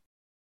that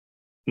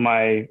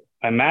my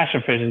mash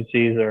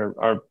efficiencies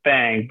are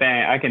bang.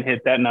 I can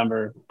hit that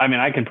number. I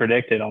mean, I can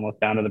predict it almost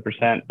down to the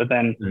percent. But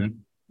then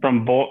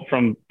from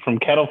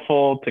kettle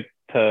full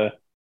to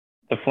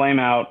flame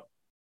out,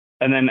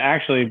 and then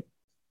actually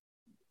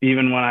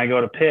even when I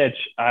go to pitch,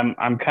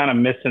 I'm kind of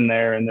missing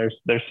there, and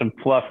there's some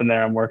fluff in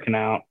there I'm working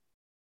out.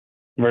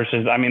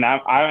 Versus, I mean,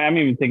 I'm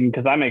even thinking,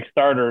 because I make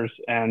starters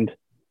and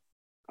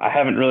I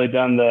haven't really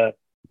done the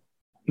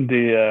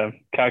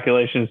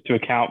calculations to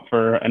account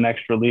for an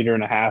extra 1.5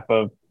 liters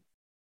of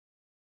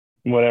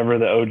whatever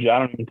the OG. I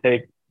don't even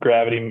take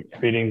gravity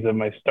readings of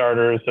my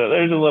starters, so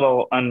there's a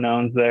little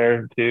unknowns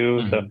there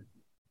too. So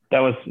that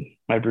was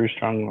my Brew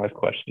Strong Life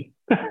question.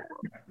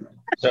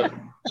 So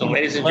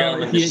ladies and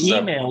gentlemen, if you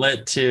email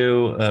it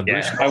to I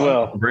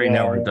will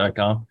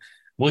BrewNetwork.com.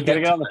 We'll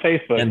get on the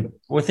Facebook, and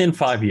within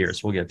 5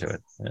 years we'll get to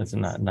it. It's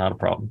not a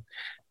problem.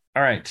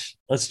 All right,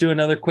 let's do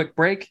another quick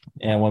break,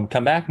 and when we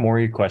come back, more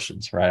of your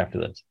questions right after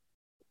this.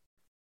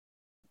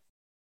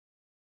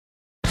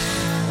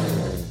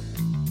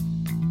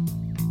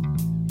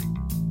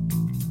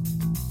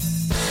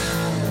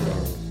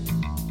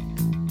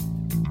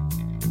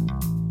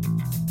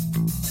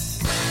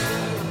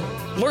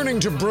 Learning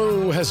to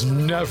brew has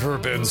never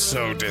been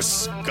so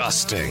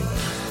disgusting.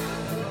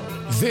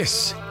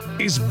 This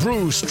is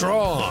Brew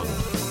Strong.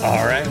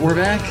 All right, we're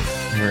back.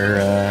 We're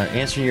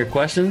answering your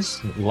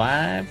questions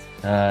live.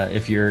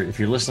 If you're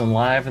listening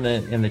live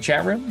in the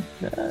chat room,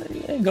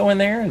 go in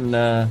there and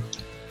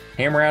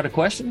hammer out a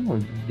question.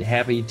 We're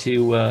happy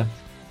to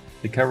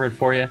cover it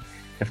for you.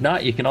 If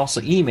not, you can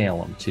also email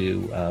them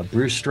to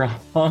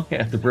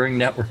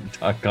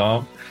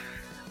brewstrong@thebrewingnetwork.com,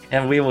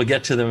 and we will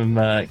get to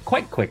them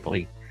quite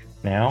quickly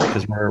now,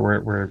 because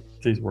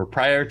we're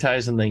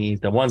prioritizing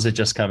the ones that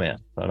just come in.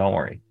 So don't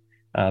worry.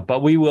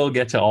 But we will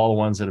get to all the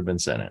ones that have been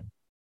sent in.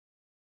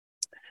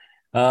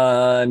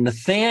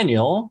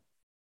 Nathaniel,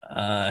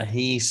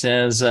 he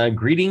says,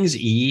 greetings,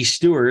 ye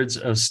stewards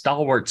of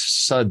stalwart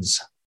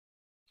suds.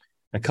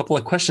 A couple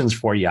of questions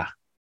for you.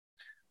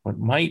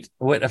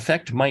 What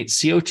effect might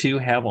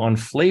CO2 have on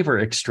flavor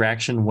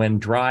extraction when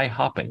dry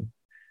hopping?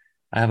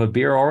 I have a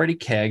beer already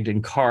kegged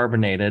and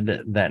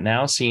carbonated that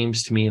now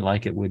seems to me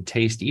like it would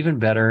taste even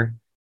better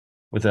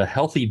with a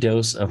healthy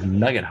dose of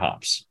nugget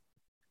hops.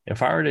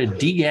 If I were to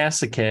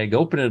degas the keg,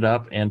 open it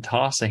up, and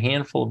toss a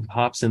handful of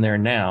hops in there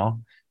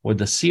now, would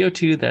the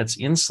CO2 that's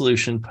in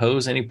solution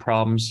pose any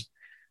problems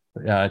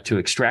to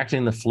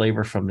extracting the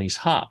flavor from these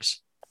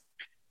hops?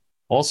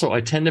 Also,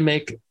 I tend to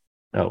make...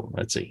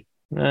 let's see.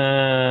 All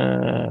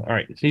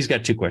right, he's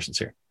got 2 questions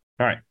here.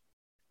 All right.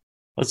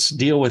 Let's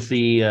deal with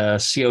the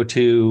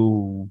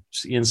CO2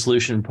 in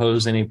solution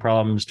pose any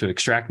problems to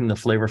extracting the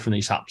flavor from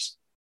these hops.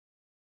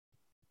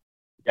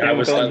 I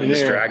was slightly engineer.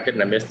 distracted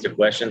and I missed the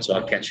question, so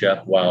I'll catch you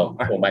up while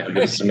Michael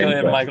gives some Go input.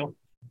 ahead, Michael.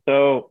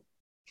 So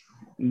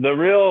the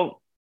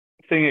real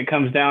thing it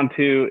comes down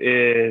to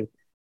is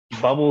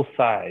bubble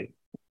size,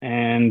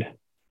 and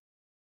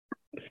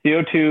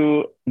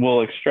CO2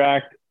 will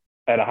extract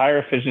at a higher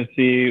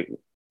efficiency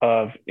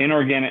of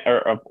inorganic or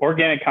of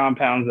organic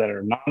compounds that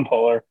are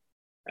nonpolar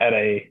at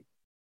a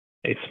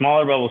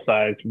smaller bubble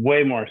size,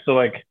 way more. So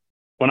like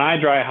when I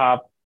dry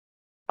hop,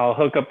 I'll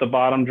hook up the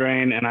bottom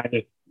drain and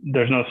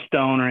there's no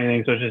stone or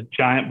anything. So it's just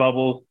giant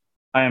bubbles.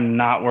 I am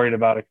not worried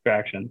about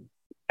extraction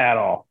at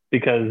all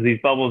because these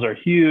bubbles are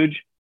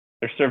huge.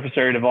 Their surface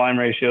area to volume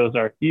ratios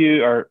are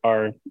huge,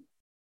 are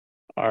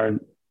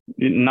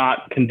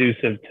not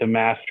conducive to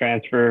mass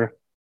transfer.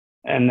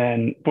 And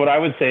then what I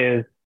would say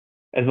is,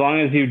 as long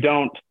as you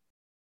don't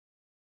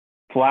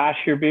flash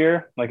your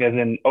beer, like as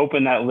in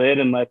open that lid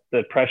and let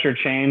the pressure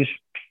change,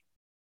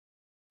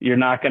 you're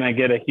not going to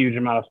get a huge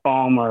amount of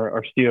foam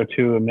or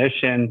CO2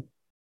 emission.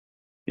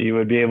 You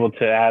would be able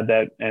to add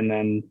that, and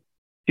then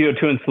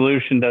CO2 in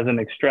solution doesn't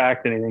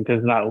extract anything because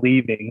it's not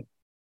leaving.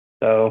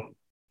 So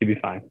you'd be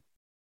fine.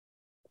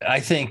 I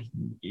think,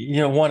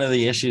 one of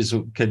the issues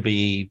could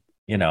be,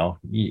 I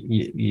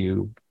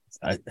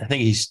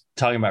think he's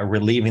talking about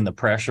relieving the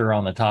pressure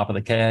on the top of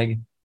the keg,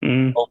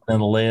 opening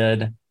the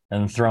lid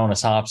and throwing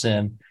his hops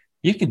in.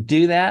 You can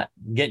do that,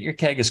 get your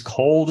keg as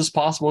cold as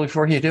possible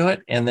before you do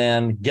it, and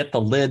then get the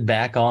lid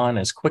back on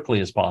as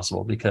quickly as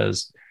possible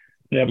because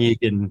you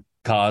can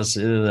cause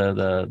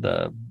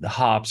the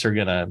hops are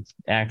going to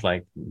act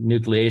like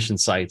nucleation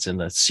sites and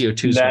the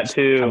CO2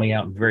 is coming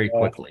out very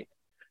quickly.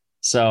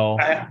 So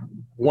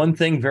one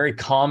thing very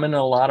common in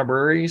a lot of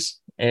breweries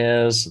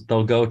is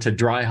they'll go to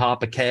dry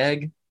hop a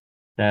keg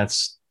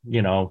that's,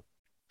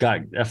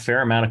 got a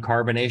fair amount of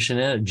carbonation in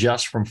it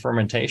just from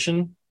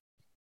fermentation.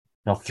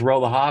 They'll throw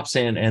the hops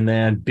in and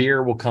then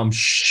beer will come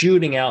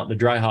shooting out, the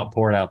dry hop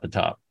poured out the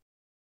top.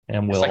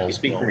 And it's like you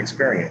speak from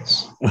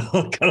experience.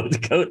 We'll coat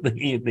the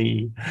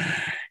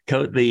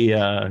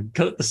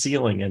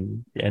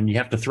ceiling and you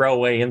have to throw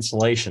away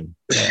insulation.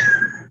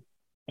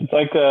 It's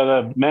like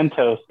the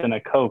Mentos in a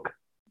Coke.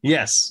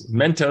 Yes,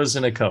 Mentos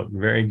in a Coke.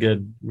 Very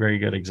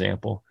good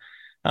example.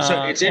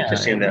 So it's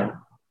interesting though.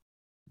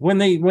 When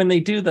they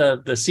do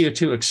the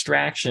CO2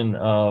 extraction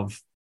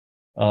of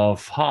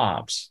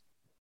hops,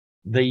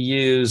 they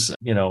use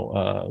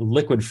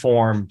liquid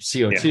form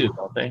CO2,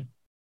 don't they?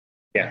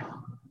 Yeah,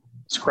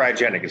 it's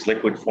cryogenic. It's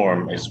liquid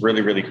form. It's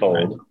really, really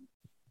cold.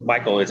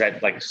 Michael, is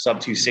that like sub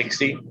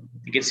 260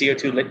 to get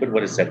CO2 liquid?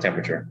 What is that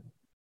temperature?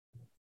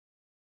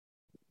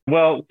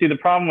 Well, see, the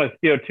problem with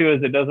CO2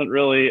 is it doesn't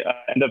really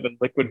end up in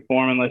liquid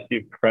form unless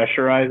you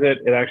pressurize it.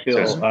 It actually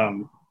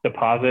will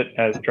deposit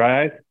as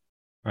dry ice.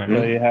 Right.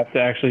 So you have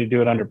to actually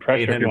do it under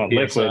pressure if you want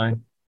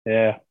liquid.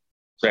 Yeah.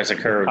 So that's a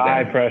curve.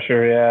 High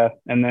pressure, yeah.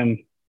 And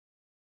then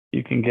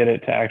you can get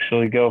it to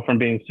actually go from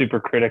being super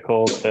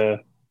critical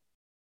to,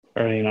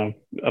 or,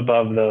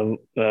 above the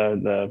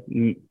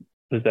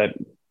is that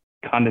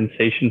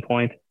condensation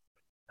point?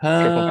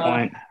 Triple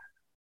point.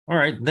 All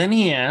right. Then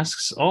he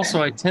asks,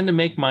 also, I tend to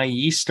make my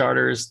yeast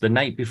starters the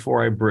night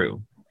before I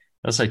brew.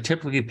 Thus, I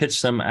typically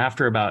pitch them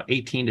after about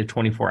 18 to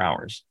 24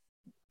 hours.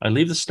 I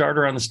leave the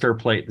starter on the stir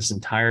plate this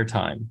entire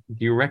time.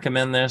 Do you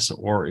recommend this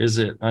or is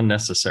it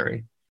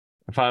unnecessary?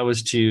 If I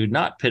was to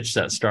not pitch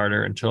that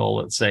starter until,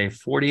 let's say,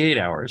 48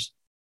 hours,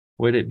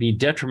 would it be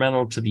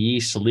detrimental to the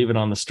yeast to leave it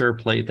on the stir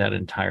plate that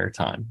entire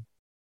time?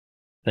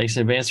 Thanks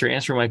in advance for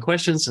answering my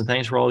questions, and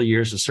thanks for all the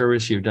years of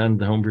service you've done to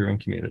the home brewing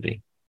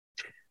community.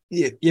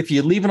 If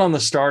you leave it on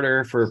the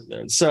starter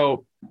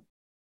so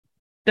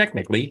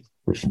technically,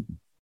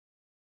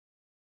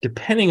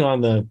 depending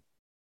on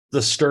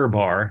the stir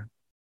bar,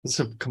 it's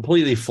a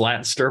completely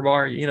flat stir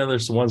bar.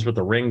 There's the ones with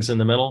the rings in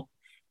the middle,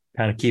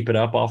 kind of keep it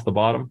up off the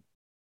bottom.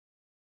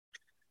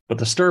 But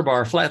the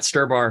flat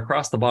stir bar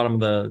across the bottom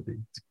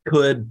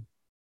could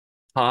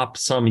pop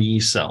some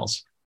yeast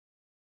cells.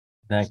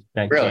 That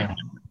really?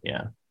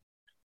 Yeah.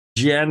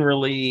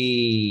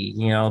 Generally,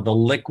 the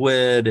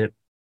liquid, it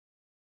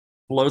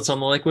floats on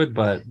the liquid,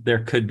 but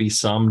there could be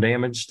some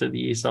damage to the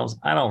yeast cells.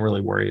 I don't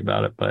really worry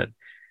about it, but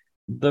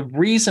the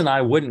reason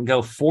I wouldn't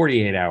go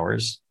 48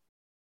 hours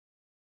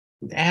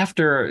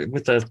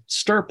with a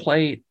stir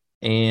plate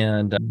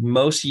and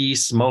most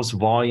yeasts, most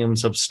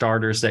volumes of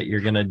starters that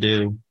you're going to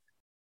do,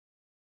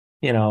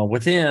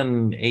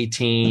 within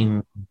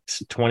 18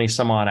 to 20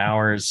 some odd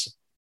hours,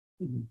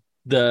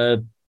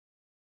 the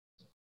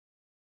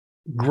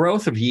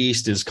growth of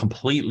yeast is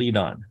completely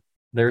done.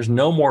 There's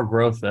no more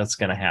growth that's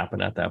going to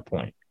happen at that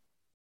point.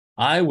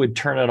 I would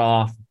turn it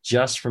off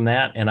just from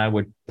that, and I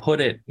would put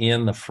it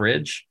in the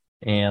fridge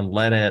and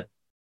let it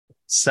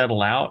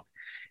settle out.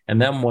 And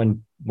then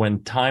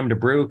when time to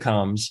brew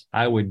comes,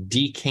 I would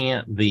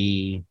decant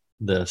the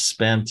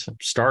spent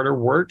starter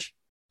wort.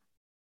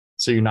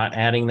 So you're not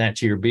adding that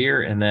to your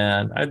beer. And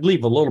then I'd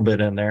leave a little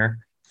bit in there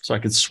so I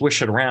could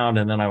swish it around,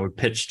 and then I would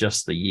pitch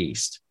just the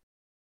yeast.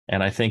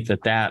 And I think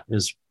that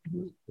is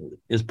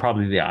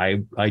probably the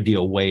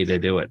ideal way to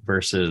do it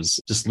versus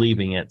just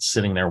leaving it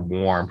sitting there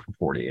warm for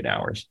 48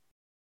 hours.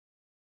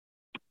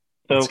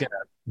 So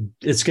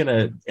it's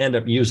gonna end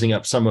up using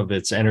up some of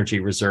its energy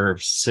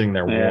reserves sitting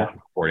there warm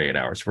for 48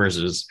 hours.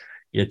 Versus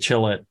you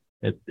chill it,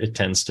 it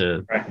tends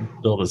to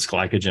build its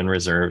glycogen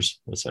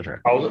reserves,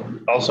 etc.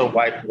 Also,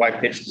 why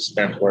pitch the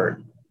spent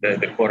wort,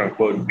 the quote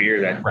unquote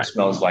beer that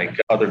smells like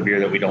other beer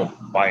that we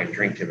don't buy and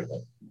drink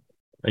typically.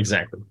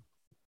 Exactly.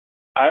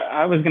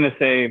 I was going to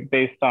say,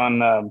 based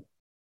on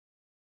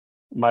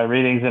my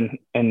readings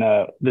in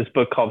this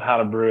book called How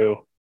to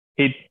Brew,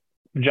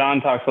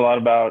 John talks a lot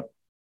about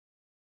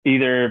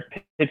either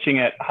pitching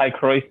at high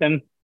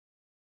Kreuzen,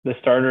 the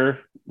starter,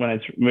 when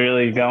it's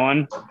really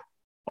going,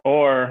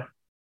 or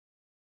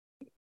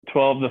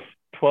 12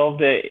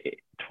 to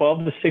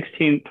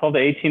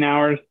 18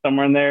 hours,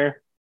 somewhere in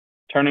there,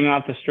 turning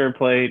off the stir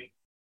plate,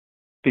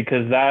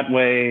 because that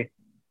way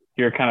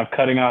you're kind of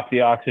cutting off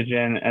the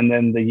oxygen, and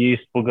then the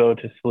yeast will go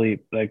to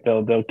sleep. Like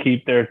they'll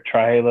keep their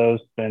trihalose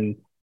and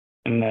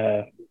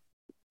nutrient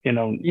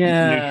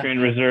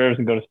reserves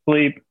and go to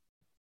sleep.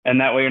 And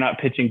that way you're not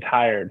pitching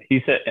tired.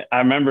 He said, I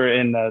remember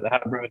in the How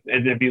to Brew, is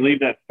if you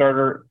leave the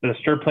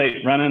stir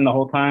plate running the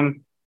whole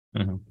time,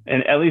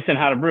 and at least in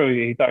How to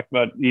Brew, he talks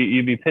about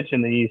you'd be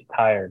pitching the yeast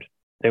tired.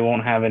 They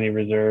won't have any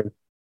reserve.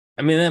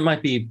 I mean, that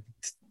might be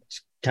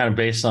kind of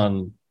based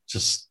on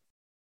just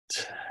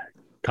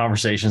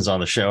conversations on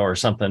the show or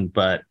something,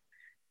 but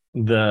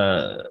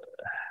the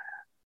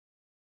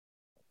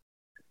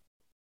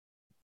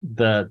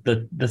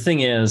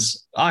thing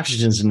is,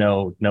 oxygen's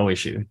no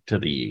issue to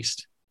the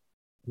yeast.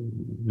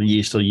 The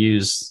yeast will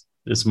use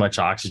as much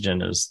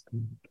oxygen as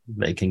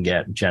they can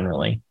get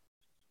generally.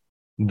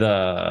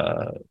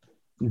 The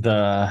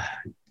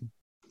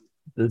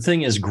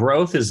thing is,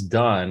 growth is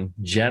done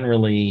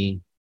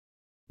generally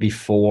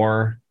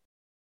before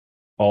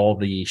all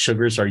the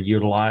sugars are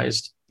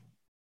utilized.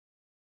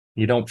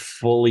 You don't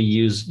fully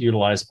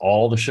utilize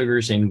all the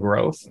sugars in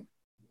growth,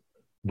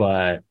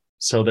 but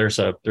so there's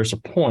a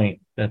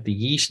point that the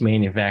yeast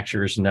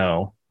manufacturers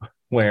know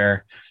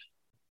where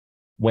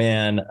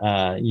when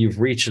you've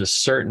reached a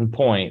certain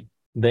point,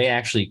 they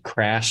actually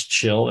crash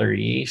chill their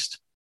yeast,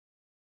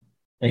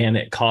 and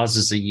it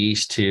causes the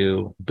yeast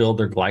to build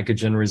their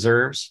glycogen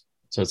reserves.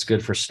 So it's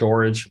good for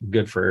storage,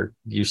 good for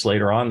use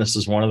later on. This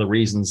is one of the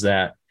reasons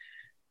that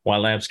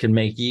Y-Labs can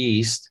make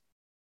yeast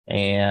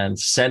and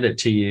send it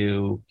to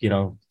you,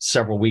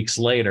 several weeks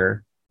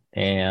later,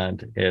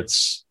 and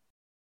it's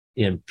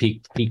in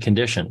peak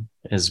condition,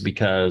 is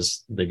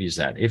because they've used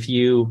that. If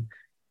you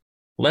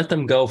let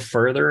them go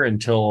further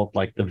until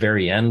like the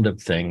very end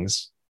of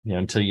things,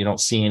 until you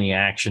don't see any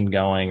action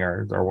going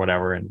or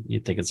whatever, and you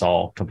think it's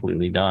all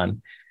completely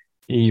done,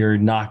 you're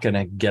not going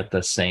to get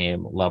the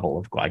same level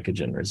of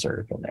glycogen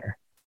reserve in there.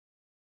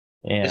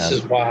 And this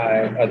is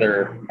why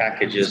other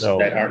packages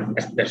that aren't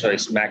especially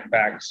smack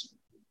packs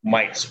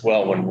might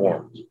swell when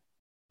warmed.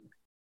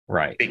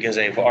 Right. Because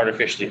they've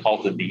artificially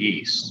halted the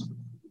yeast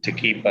to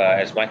keep,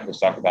 as Michael was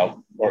talking about,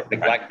 or the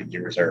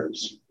glycogen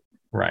reserves.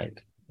 Right.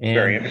 And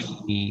very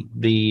interesting.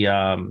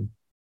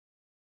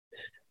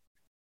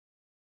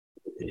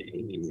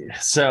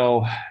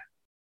 So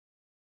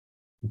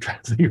I'm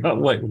trying to figure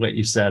out what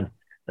you said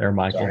there,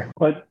 Michael. Sorry.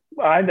 But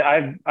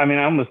I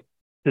almost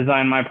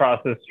designed my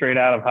process straight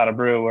out of How to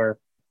Brew, where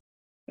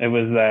it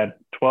was that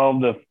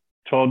 12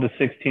 to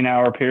 16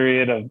 hour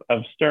period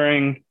of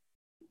stirring,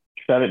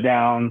 shut it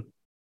down,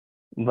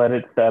 let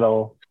it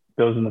settle,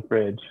 goes in the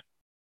fridge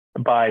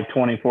by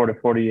 24 to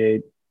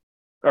 48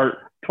 or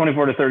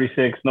 24 to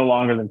 36, no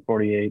longer than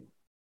 48.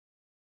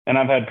 And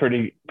I've had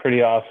pretty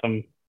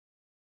awesome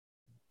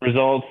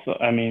results.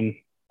 I'm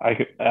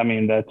kind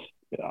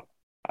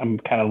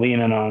of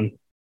leaning on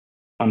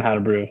How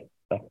to Brew.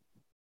 So.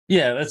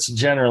 Yeah, that's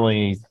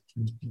generally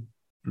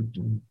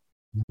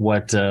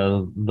what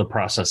the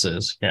process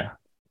is. Yeah.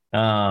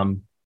 I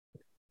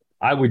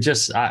would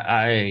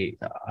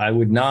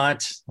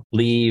not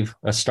leave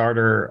a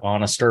starter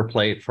on a stir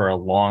plate for a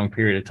long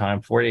period of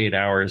time. 48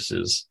 hours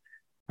is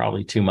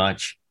probably too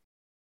much.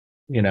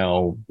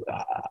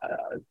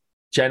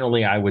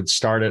 Generally I would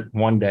start it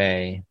one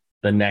day.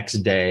 The next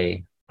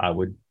day I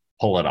would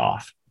pull it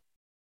off.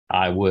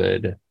 I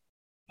would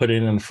put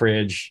it in the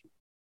fridge,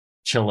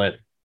 chill it,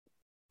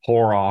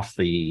 pour off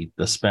the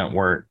spent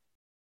wort,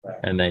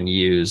 and then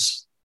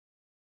use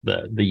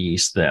the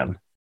yeast then.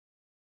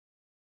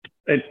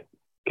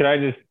 Could I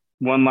just,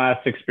 one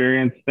last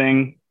experience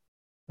thing?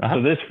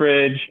 So this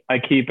fridge I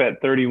keep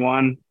at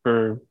 31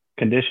 for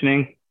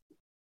conditioning.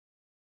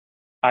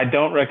 I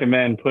don't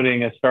recommend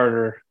putting a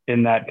starter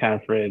in that kind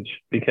of fridge,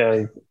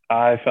 because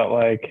I felt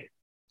like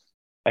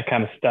I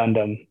kind of stunned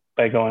them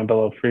by going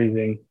below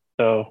freezing.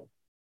 So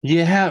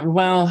yeah,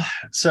 well,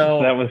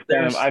 so that was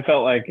I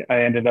felt like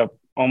I ended up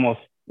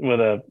almost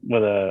with a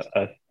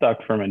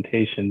stuck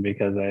fermentation,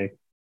 because I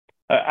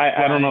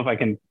don't know if I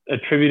can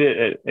attribute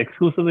it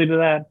exclusively to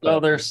that. Well,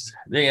 there's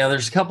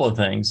a couple of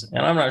things,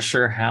 and I'm not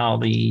sure how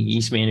the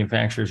yeast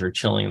manufacturers are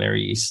chilling their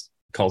yeast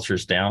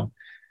cultures down.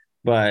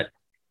 But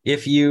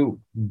if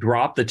you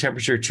drop the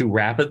temperature too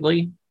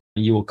rapidly,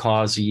 you will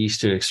cause the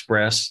yeast to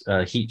express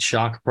heat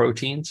shock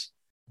proteins.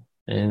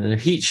 And the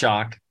heat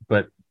shock,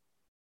 but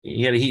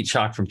you get a heat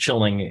shock from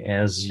chilling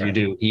as you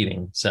do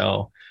heating.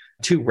 So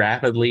too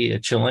rapidly a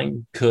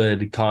chilling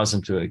could cause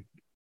them to,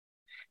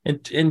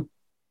 and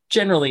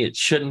generally it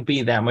shouldn't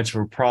be that much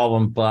of a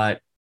problem,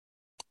 but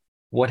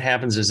what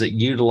happens is it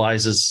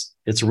utilizes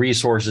its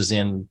resources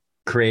in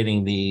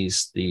creating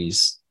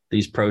these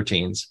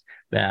proteins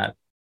that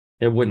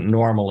it wouldn't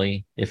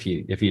normally if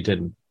you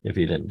didn't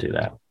do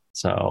that.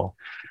 So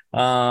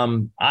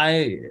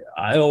I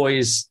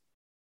always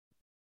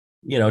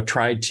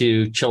tried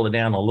to chill it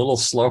down a little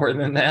slower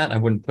than that. I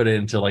wouldn't put it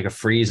into like a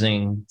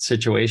freezing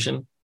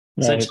situation.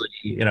 Right. Essentially,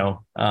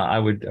 I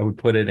would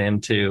put it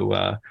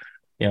into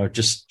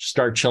just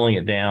start chilling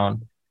it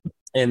down.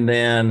 And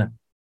then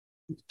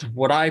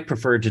what I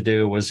preferred to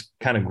do was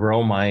kind of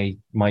grow my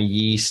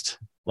yeast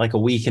like a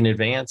week in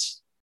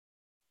advance.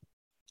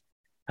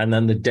 And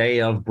then the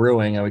day of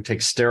brewing, I would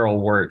take sterile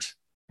wort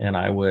and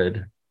I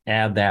would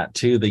add that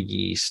to the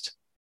yeast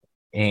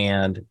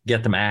and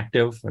get them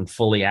active and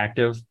fully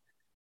active,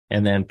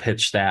 and then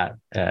pitch that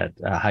at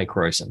high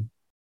Kreuzen.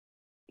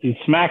 You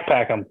smack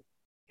pack them.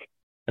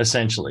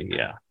 Essentially,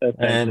 yeah.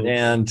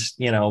 And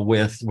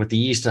with the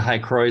yeast of high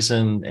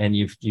Kreuzen, and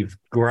you've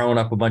grown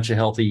up a bunch of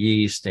healthy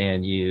yeast,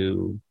 and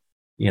you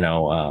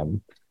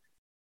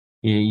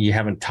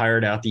haven't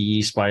tired out the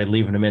yeast by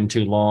leaving them in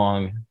too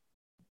long,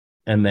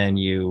 and then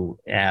you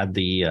add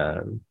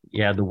the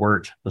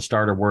wort, the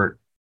starter wort,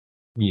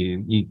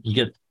 you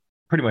get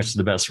pretty much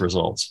the best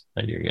results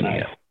that you're going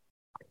to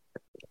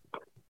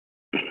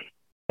get.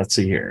 Let's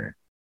see here.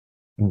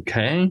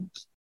 Okay.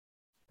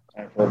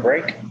 Time for a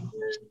break.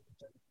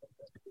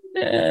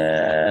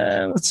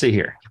 Let's see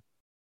here.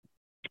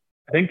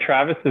 I think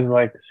Travis is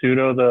like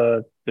pseudo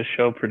the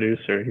show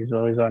producer. He's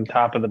always on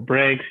top of the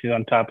breaks. He's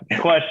on top of the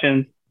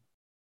questions.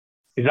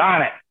 He's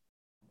on it.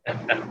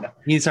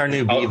 He's our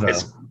new Bevo.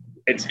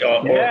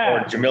 Or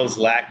Jamil's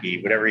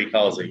lackey, whatever he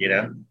calls it,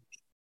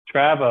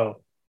 Travo.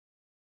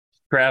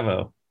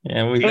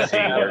 Yeah, we got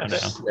no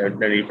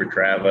need for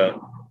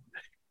Travo.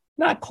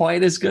 Not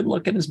quite as good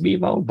looking as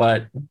Bevo,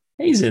 but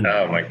he's in.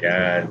 Oh my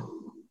God.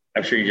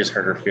 I'm sure you just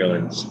hurt her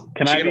feelings.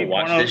 Can I be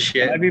watch this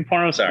shit? Can I be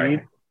Porno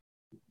Sorry.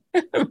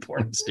 Steve?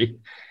 Porno Steve.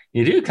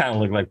 You do kind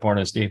of look like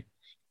Porno Steve.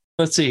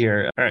 Let's see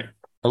here. All right.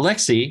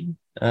 Alexi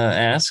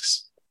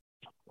asks,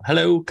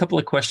 hello, a couple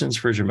of questions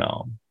for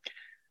Jamel.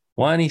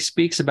 One, he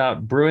speaks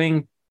about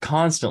brewing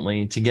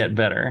constantly to get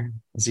better.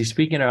 Is he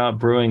speaking about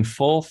brewing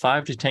full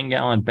 5 to 10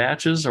 gallon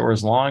batches, or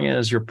as long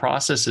as your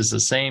process is the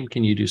same,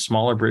 can you do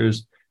smaller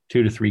brews,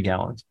 2 to 3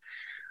 gallons?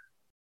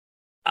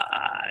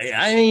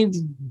 I mean,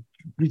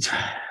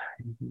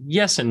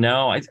 yes and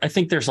no. I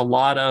think there's a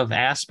lot of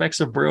aspects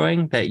of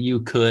brewing that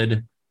you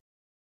could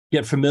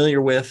get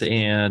familiar with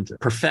and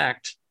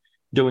perfect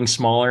doing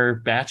smaller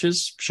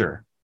batches.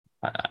 Sure.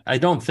 I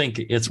don't think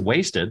it's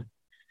wasted,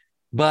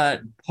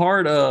 but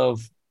part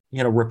of,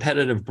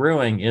 repetitive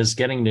brewing is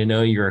getting to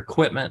know your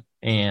equipment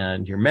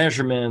and your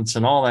measurements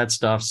and all that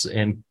stuff,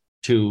 and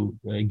to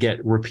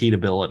get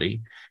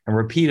repeatability. And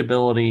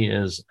repeatability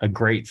is a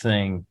great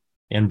thing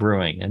in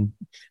brewing. And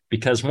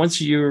because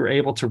once you're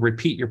able to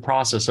repeat your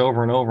process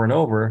over and over and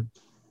over,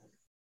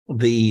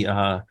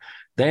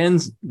 then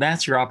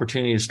that's your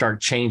opportunity to start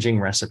changing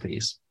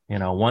recipes.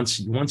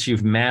 Once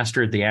you've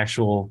mastered the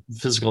actual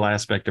physical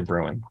aspect of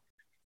brewing.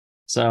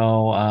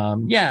 So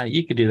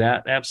you could do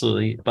that,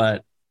 absolutely.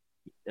 But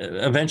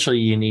eventually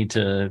you need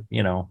to,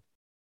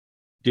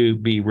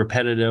 be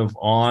repetitive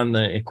on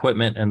the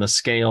equipment and the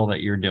scale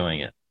that you're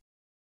doing it.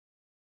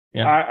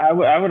 Yeah.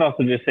 I would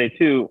also just say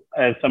too,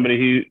 as somebody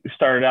who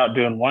started out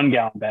doing 1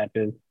 gallon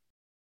batches,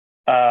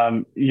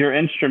 your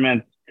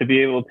instruments to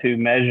be able to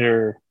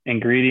measure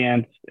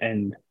ingredients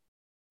and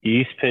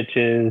yeast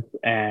pitches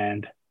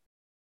and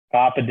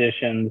hop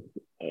additions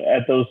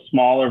at those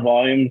smaller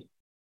volumes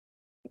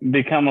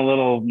become a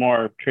little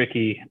more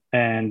tricky.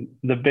 And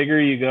the bigger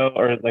you go,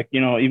 or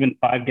even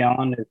 5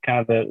 gallon is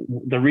kind of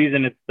the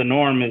reason it's the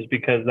norm, is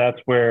because that's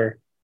where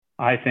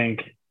I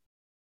think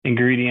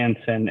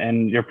ingredients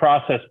and your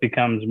process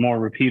becomes more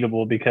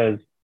repeatable, because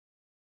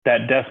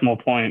that decimal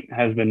point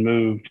has been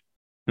moved.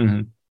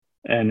 Mm-hmm.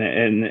 And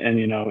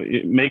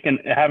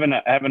having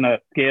a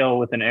scale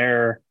with an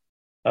error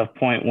of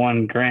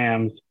 0.1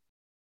 grams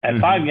at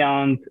 5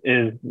 gallons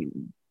is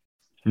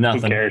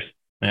nothing. Who cares?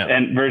 Yeah.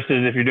 And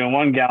versus if you're doing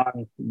 1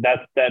 gallon,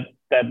 that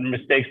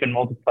mistake's been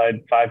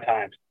multiplied 5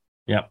 times.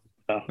 Yeah,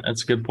 so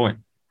that's a good point.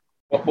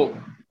 Well,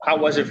 how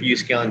was it for you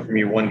scaling from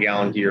your 1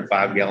 gallon to your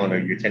 5 gallon or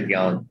your 10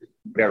 gallon,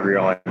 whatever you're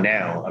on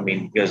now? I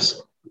mean,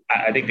 because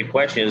I think the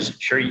question is,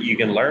 sure, you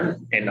can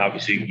learn, and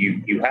obviously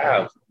you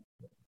have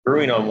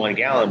brewing on 1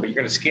 gallon, but you're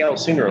going to scale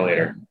sooner or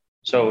later.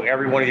 So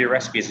every one of your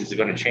recipes is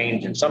going to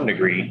change in some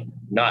degree,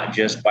 not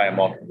just by a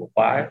multiple of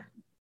 5.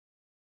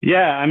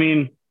 Yeah, I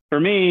mean, for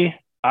me,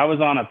 I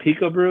was on a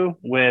Pico brew,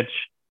 which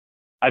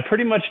I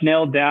pretty much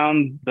nailed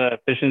down. The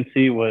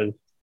efficiency was,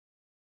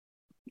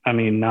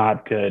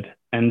 not good.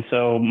 And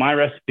so my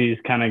recipes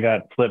kind of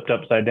got flipped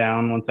upside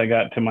down once I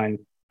got to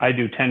I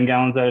do 10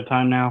 gallons at a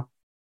time now.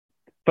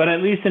 But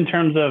at least in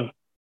terms of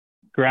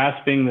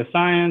grasping the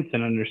science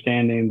and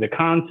understanding the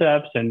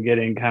concepts and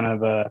getting kind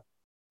of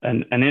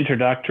an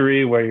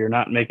introductory where you're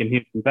not making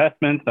huge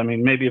investments. I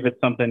mean, maybe if it's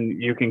something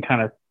you can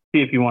kind of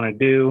see if you want to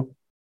do.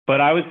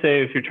 But I would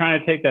say if you're trying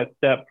to take that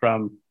step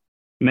from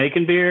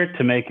making beer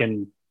to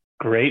making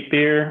great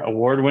beer,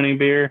 award-winning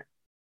beer,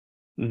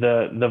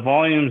 the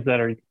volumes that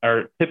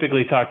are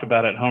typically talked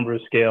about at homebrew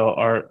scale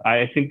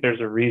I think there's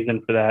a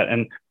reason for that.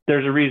 And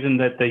there's a reason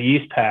that the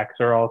yeast packs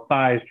are all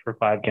sized for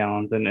 5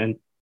 gallons. And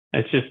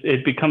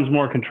it becomes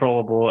more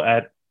controllable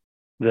at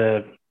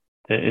the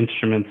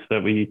instruments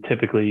that we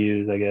typically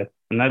use, I guess.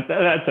 And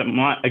that's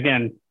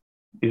again,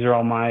 these are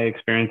all my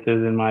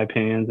experiences and my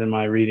opinions and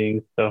my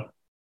readings. So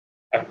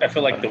I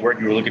feel like the word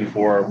you were looking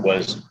for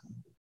was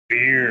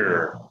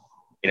beer,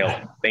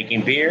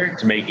 making beer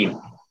to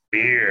making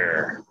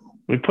beer.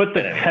 We put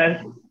the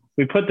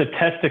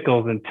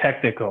testicles in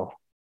technical.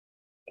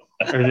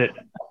 Or is it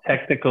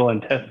technical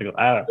and testicle?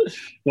 I don't know.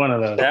 One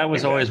of those. That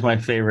was always my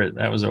favorite.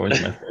 That was always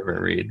my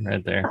favorite read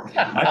right there.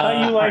 I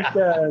thought you liked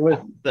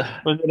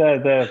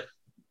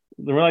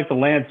we're like the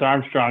Lance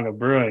Armstrong of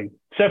brewing,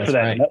 except for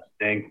that nut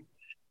thing.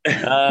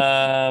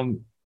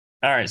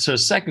 All right. So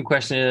second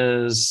question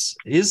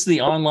is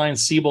the online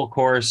Siebel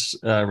course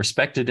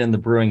respected in the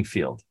brewing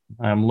field?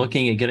 I'm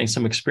looking at getting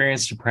some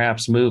experience to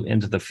perhaps move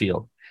into the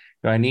field.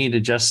 Do I need to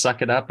just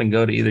suck it up and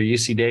go to either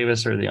UC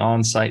Davis or the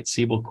on-site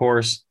Siebel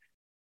course?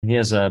 He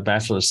has a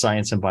Bachelor of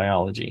Science in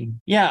Biology.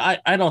 Yeah,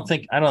 I don't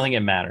think it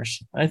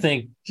matters. I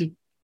think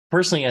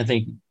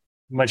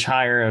much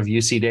higher of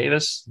UC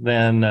Davis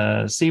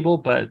than Siebel,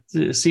 but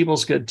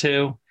Siebel's good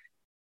too.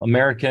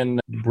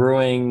 American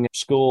Brewing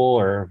School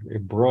or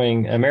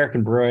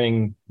American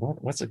Brewing,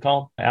 what's it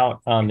called? Out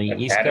on the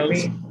East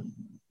Coast.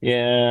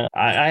 Yeah,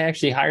 I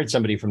actually hired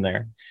somebody from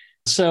there.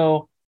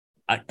 So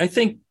I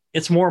think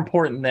it's more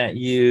important that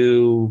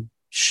you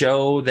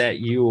show that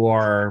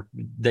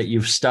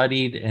you've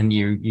studied and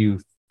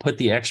you've put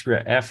the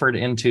extra effort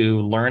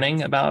into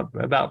learning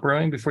about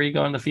brewing before you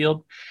go in the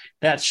field.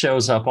 That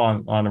shows up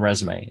on the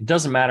resume. It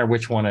doesn't matter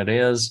which one it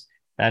is.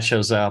 That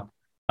shows up.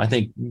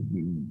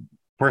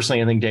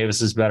 Personally, I think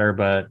Davis is better,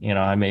 but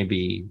I may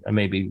be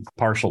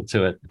partial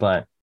to it.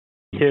 But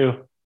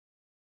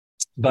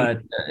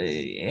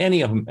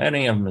any of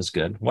them is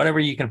good. Whatever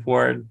you can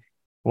afford,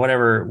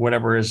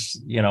 whatever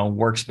is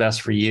works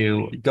best for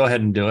you. Go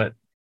ahead and do it,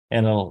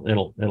 and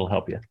it'll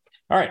help you.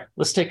 All right,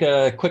 let's take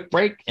a quick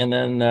break, and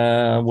then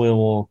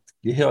we'll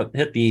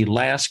hit the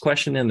last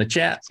question in the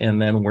chat,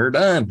 and then we're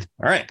done.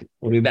 All right,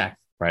 we'll be back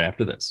right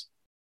after this.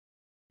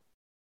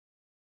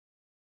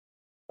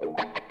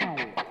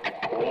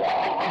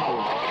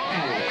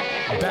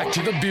 Back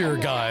to the beer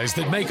guys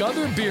that make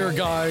other beer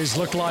guys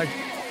look like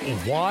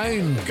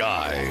wine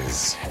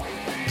guys.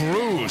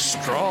 Brew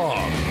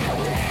strong.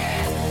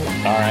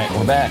 All right,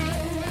 we're back.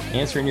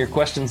 Answering your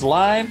questions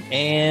live,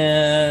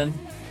 and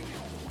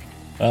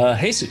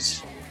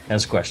Jesus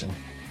has a question.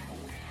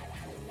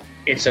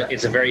 It's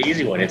a very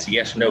easy one. It's a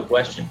yes or no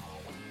question.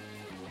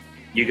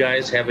 You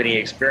guys have any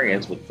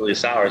experience with Philly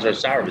sours or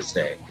sour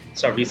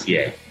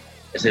VCA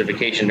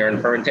acidification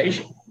during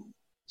fermentation?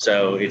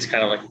 So it's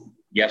kind of like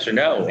yes or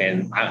no,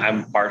 and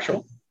I'm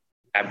partial.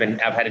 I've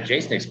had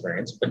adjacent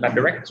experience, but not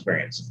direct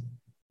experience.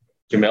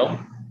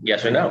 Jamil,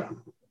 yes or no?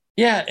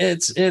 Yeah,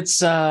 it's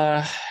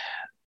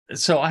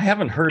so I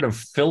haven't heard of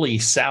Philly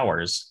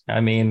sours. I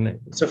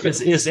mean, so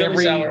is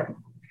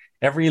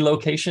every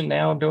location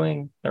now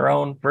doing their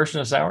own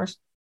version of sours?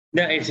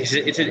 No, it's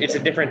a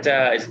different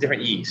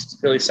yeast.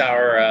 Philly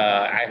sour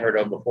I heard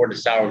of before the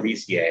sour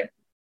VCA,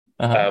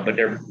 but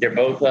they're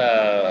both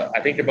I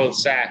think they're both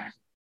SAC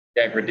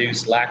that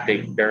reduce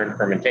lactate during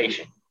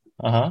fermentation.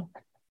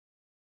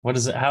 What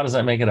is it? How does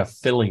that make it a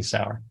Philly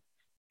sour?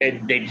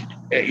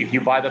 If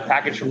you buy the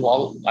package from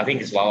I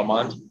think it's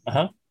Lallemand,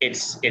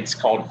 it's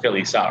called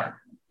Philly sour.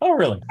 Oh,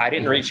 really? I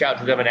didn't reach out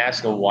to them and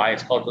ask them why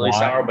it's called Philly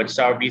sour, but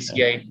sour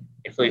VCA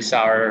and Philly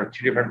sour are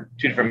two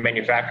different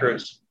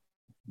manufacturers.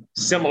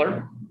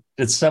 Similar.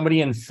 Did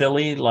somebody in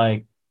Philly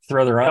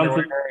throw their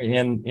underwear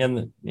in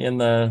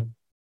the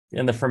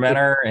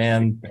fermenter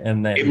and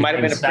it might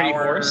have been a pretty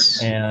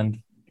horse and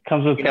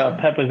comes with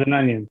peppers and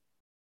onions.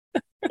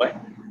 What?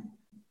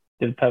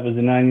 Did peppers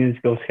and onions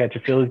go catch a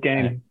Phillies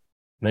game?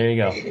 There you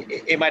go.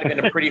 It might have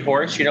been a pretty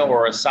horse,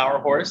 or a sour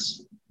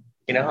horse.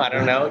 I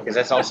don't know, because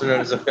that's also known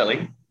as a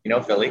Philly.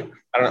 Philly.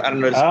 I don't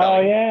know. Oh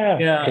yeah.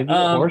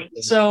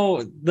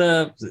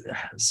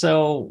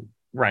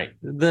 Right.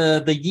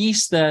 The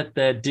yeast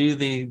that do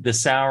the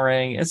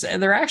souring,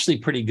 they're actually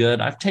pretty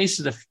good. I've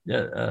tasted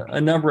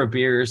a number of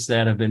beers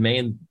that have been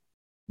made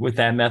with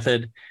that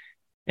method,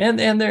 and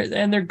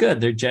they're good.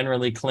 They're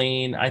generally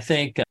clean. I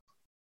think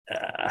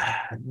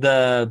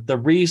the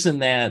reason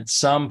that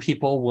some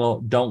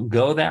people don't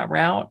go that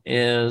route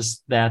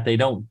is that they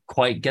don't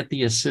quite get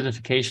the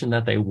acidification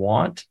that they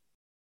want.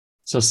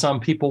 So some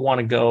people want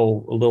to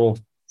go a little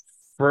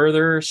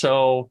further.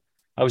 So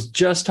I was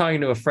just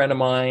talking to a friend of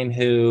mine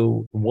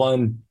who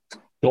won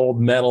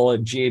gold medal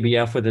at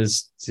GABF with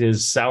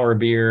his sour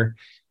beer.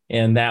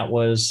 And that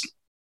was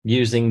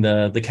using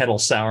the kettle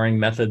souring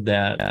method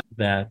that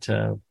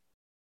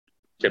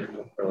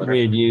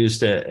we had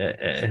used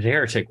at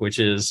Heretic, which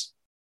is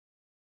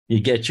you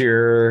get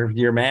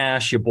your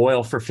mash, you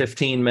boil for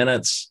 15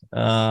 minutes,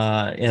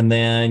 and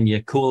then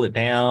you cool it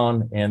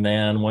down. And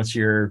then once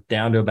you're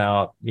down to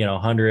about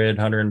 100,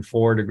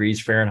 104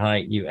 degrees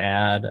Fahrenheit, you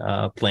add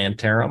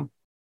plantarum.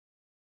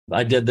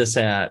 I did this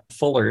at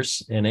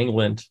Fuller's in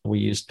England. We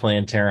used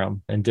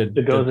plantarum and did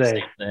the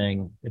same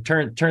thing. It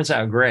turns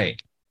out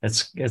great.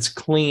 It's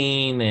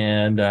clean,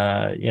 and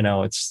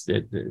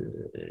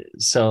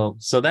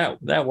so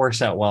that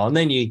works out well. And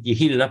then you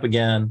heat it up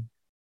again,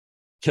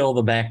 kill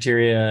the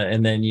bacteria,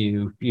 and then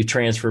you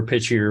transfer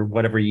pitch your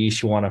whatever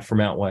yeast you want to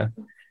ferment with,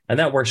 and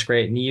that works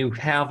great. And you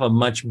have a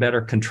much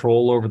better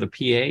control over the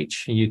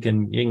pH. You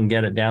can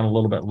get it down a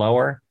little bit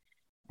lower.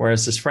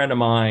 Whereas this friend of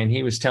mine,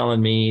 he was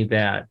telling me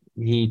that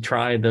he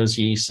tried those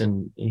yeasts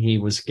and he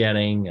was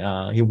getting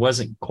he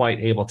wasn't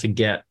quite able to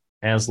get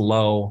as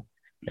low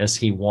as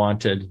he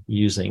wanted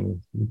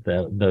using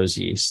those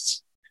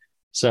yeasts.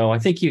 So I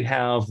think you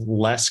have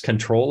less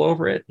control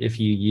over it if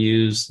you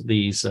use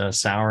these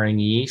souring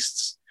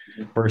yeasts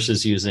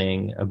versus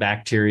using a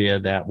bacteria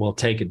that will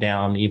take it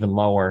down even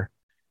lower,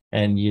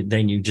 and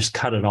then you just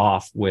cut it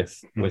off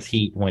with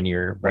heat when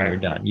you're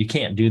done. You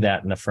can't do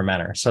that in the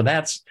fermenter. So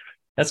that's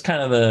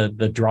kind of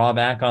the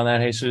drawback on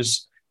that,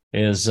 Jesus,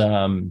 is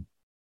not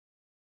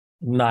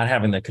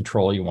having the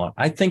control you want.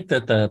 I think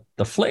that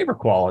the flavor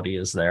quality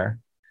is there,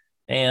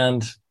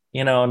 and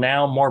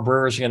now more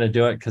brewers are going to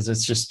do it because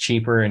it's just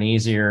cheaper and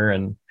easier.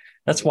 And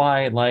that's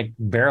why like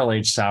barrel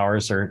aged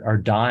sours are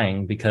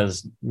dying,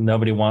 because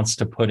nobody wants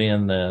to put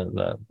in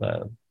the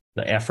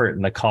effort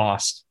and the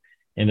cost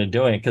into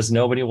doing it, because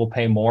nobody will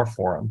pay more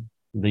for them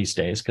these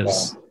days,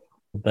 because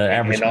the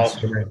average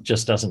consumer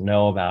just doesn't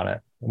know about it.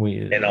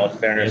 In all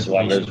fairness, a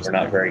lot of those were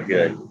not very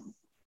good.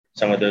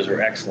 Some of those were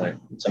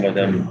excellent. Some of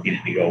them needed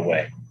to go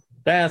away.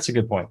 That's a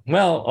good point.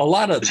 Well, a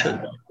lot of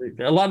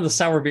the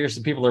sour beers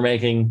that people are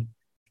making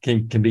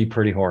can be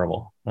pretty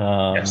horrible.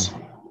 Yes.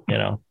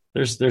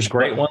 There's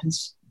great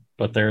ones,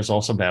 but there's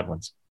also bad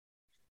ones.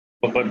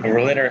 But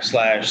Berliner /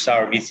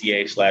 sour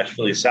VCA /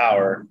 Philly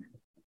sour,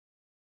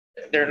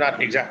 they're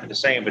not exactly the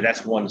same, but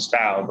that's one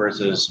style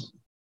versus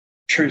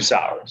true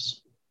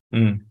sours.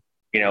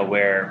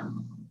 Where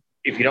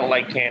if you don't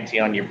like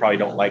Cantillon, you probably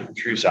don't like the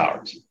true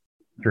sours.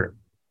 True.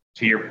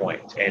 To your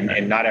point,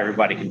 and not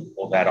everybody can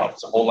pull that off.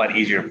 It's a whole lot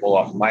easier to pull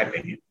off, in my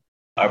opinion,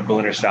 a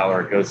Berliner style or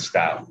a Ghost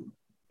style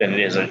than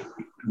it is a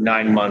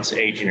 9 months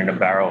aging in a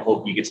barrel.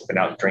 Hope you get something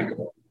out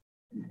drinkable.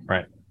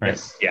 Right.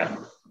 Yes, yeah.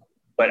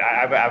 But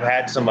I've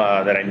had some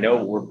that I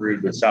know were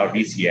brewed with sour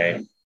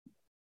VCA,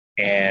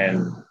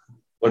 and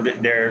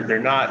they're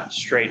not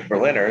straight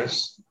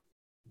Berliners.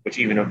 Which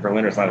even if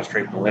Berliner's not a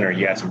straight Berliner,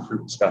 you add some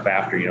fruit stuff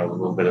after. A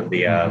little bit of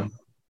the what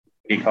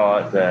do you call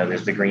it?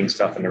 There's the green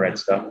stuff and the red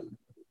stuff.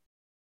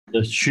 The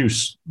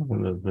Schuss.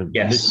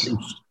 Yes.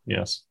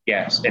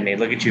 Yes. And they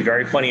look at you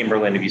very funny in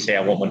Berlin if you say,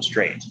 I want one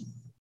straight.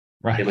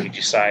 Right. They look at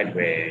you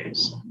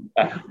sideways.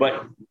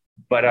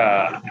 But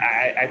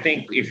I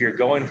think if you're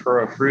going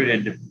for a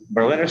fruited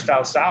Berliner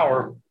style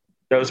sour,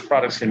 those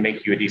products can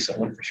make you a decent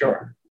one for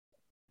sure.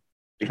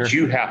 But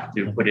you have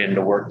to put in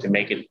the work to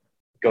make it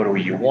go to where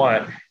you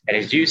want. And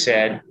as you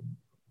said,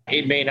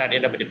 it may not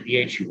end up at the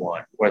pH you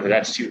want, whether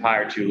that's too high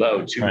or too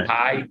low. Too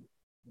high,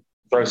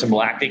 throw some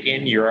lactic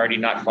in, you're already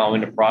not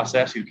following the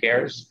process. Who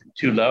cares?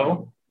 Too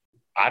low,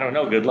 I don't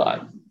know. Good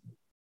luck.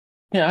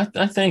 Yeah,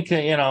 I think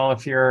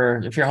if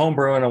you're home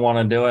brewing and want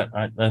to do it,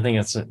 I think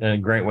it's a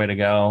great way to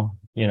go.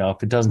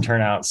 If it doesn't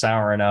turn out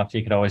sour enough,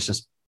 you could always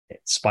just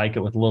spike it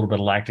with a little bit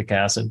of lactic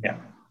acid. Yeah,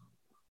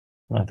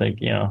 I think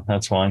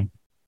that's fine.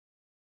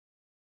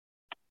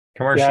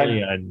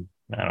 Commercially, I don't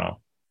know.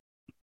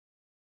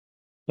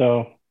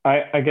 So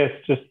I guess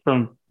just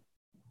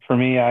for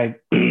me, I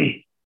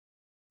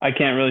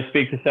can't really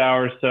speak to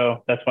sours,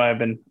 so that's why I've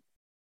been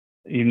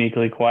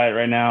uniquely quiet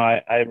right now.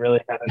 I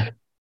really haven't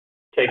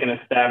taken a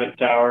stab at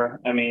sour.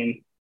 I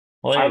mean,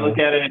 I look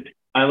at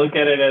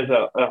it as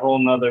a whole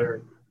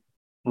nother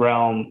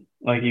realm.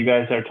 Like you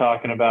guys are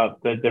talking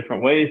about the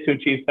different ways to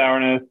achieve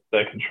sourness,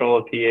 the control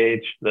of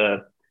pH,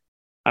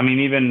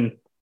 even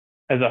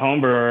as a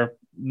home brewer,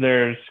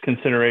 there's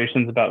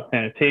considerations about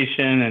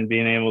sanitation and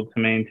being able to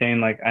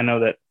maintain, I know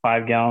that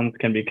 5 gallons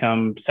can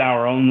become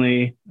sour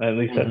only. At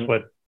least that's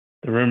what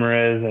the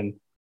rumor is. And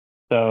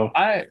so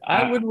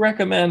I would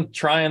recommend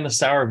trying the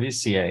sour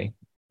VCA.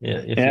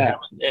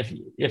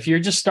 If you're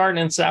just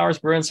starting in sours,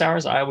 brewing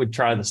sours, I would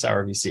try the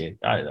sour VCA.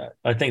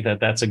 I think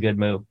that's a good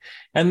move.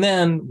 And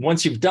then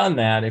once you've done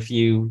that, if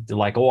you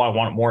I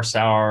want more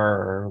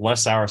sour or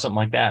less sour or something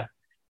like that,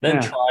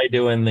 then try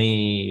doing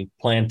the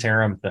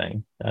plantarum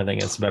thing. I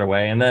think it's a better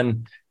way. And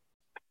then,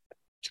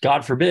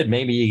 God forbid,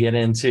 maybe you get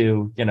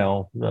into,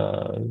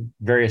 the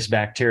various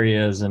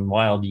bacterias and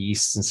wild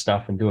yeasts and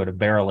stuff and do it a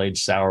barrel-aged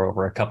sour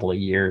over a couple of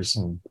years,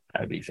 and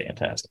that'd be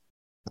fantastic.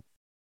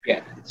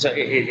 Yeah. So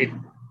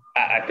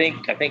I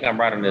think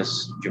I'm right on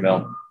this,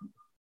 Jamil.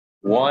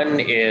 One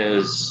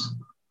is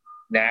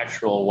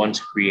natural, one's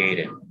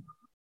created.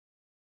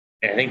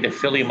 And I think the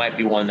Philly might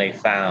be one they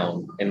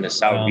found, and the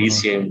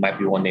Southeastern might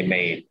be one they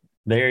made.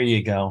 There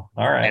you go.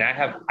 All right. And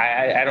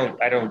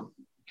I don't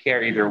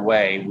care either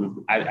way.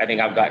 I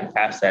think I've gotten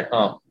past that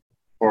hump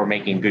for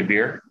making good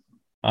beer.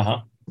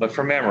 But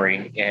from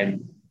memory,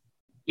 and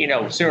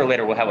sooner or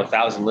later we'll have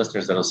 1,000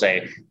 listeners that'll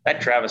say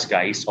that Travis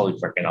guy, he's totally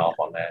freaking off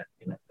on that.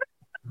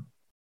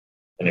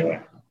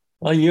 Anyway.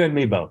 Well, you and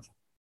me both.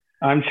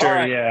 I'm sure.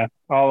 Right. Yeah,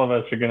 all of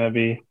us are going to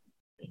be.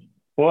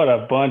 What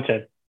a bunch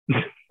of.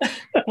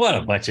 What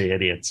a bunch of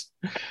idiots.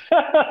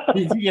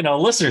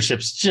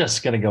 Listenership's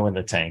just going to go in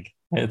the tank.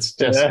 It's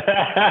just,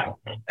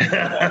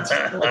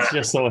 it's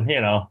just so,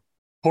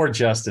 poor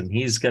Justin.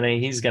 He's going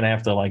to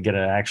have to get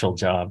an actual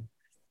job.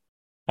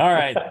 All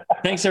right.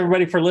 Thanks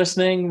everybody for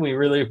listening. We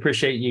really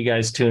appreciate you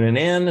guys tuning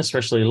in,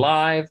 especially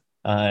live,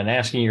 and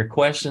asking your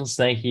questions.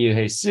 Thank you,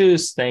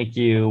 Jesus. Thank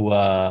you,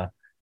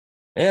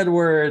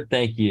 Edward.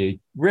 Thank you,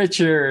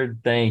 Richard.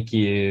 Thank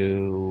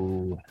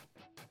you,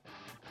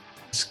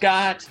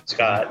 Scott.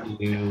 Thank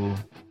you.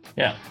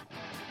 Yeah.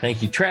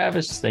 Thank you,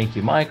 Travis. Thank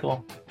you,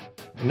 Michael.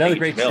 Another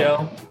great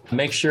show.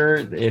 Make sure,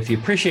 if you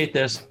appreciate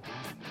this,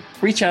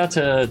 reach out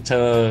to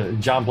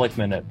John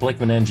Blickman at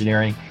Blickman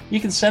Engineering. You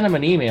can send him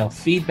an email,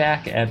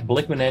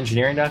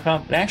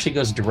 feedback@blickmanengineering.com. It actually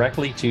goes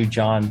directly to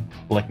John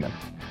Blickman.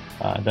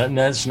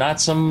 That's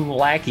not some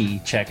lackey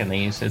checking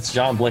these. It's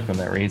John Blickman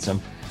that reads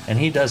them, and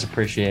he does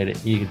appreciate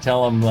it. You can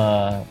tell him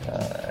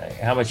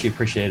how much you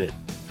appreciate it.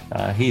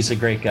 He's a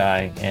great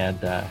guy, and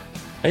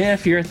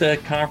if you're at the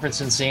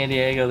conference in San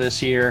Diego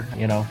this year,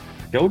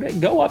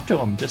 go up to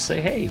him. Just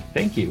say, hey,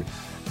 thank you.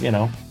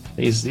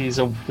 He's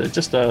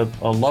just a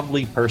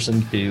lovely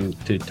person to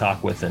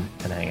talk with and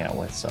hang out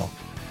with. So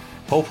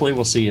hopefully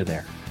we'll see you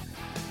there.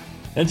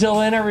 Until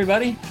then,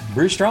 everybody,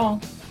 brew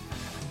strong.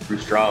 Brew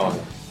strong.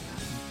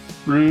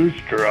 Brew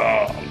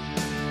strong.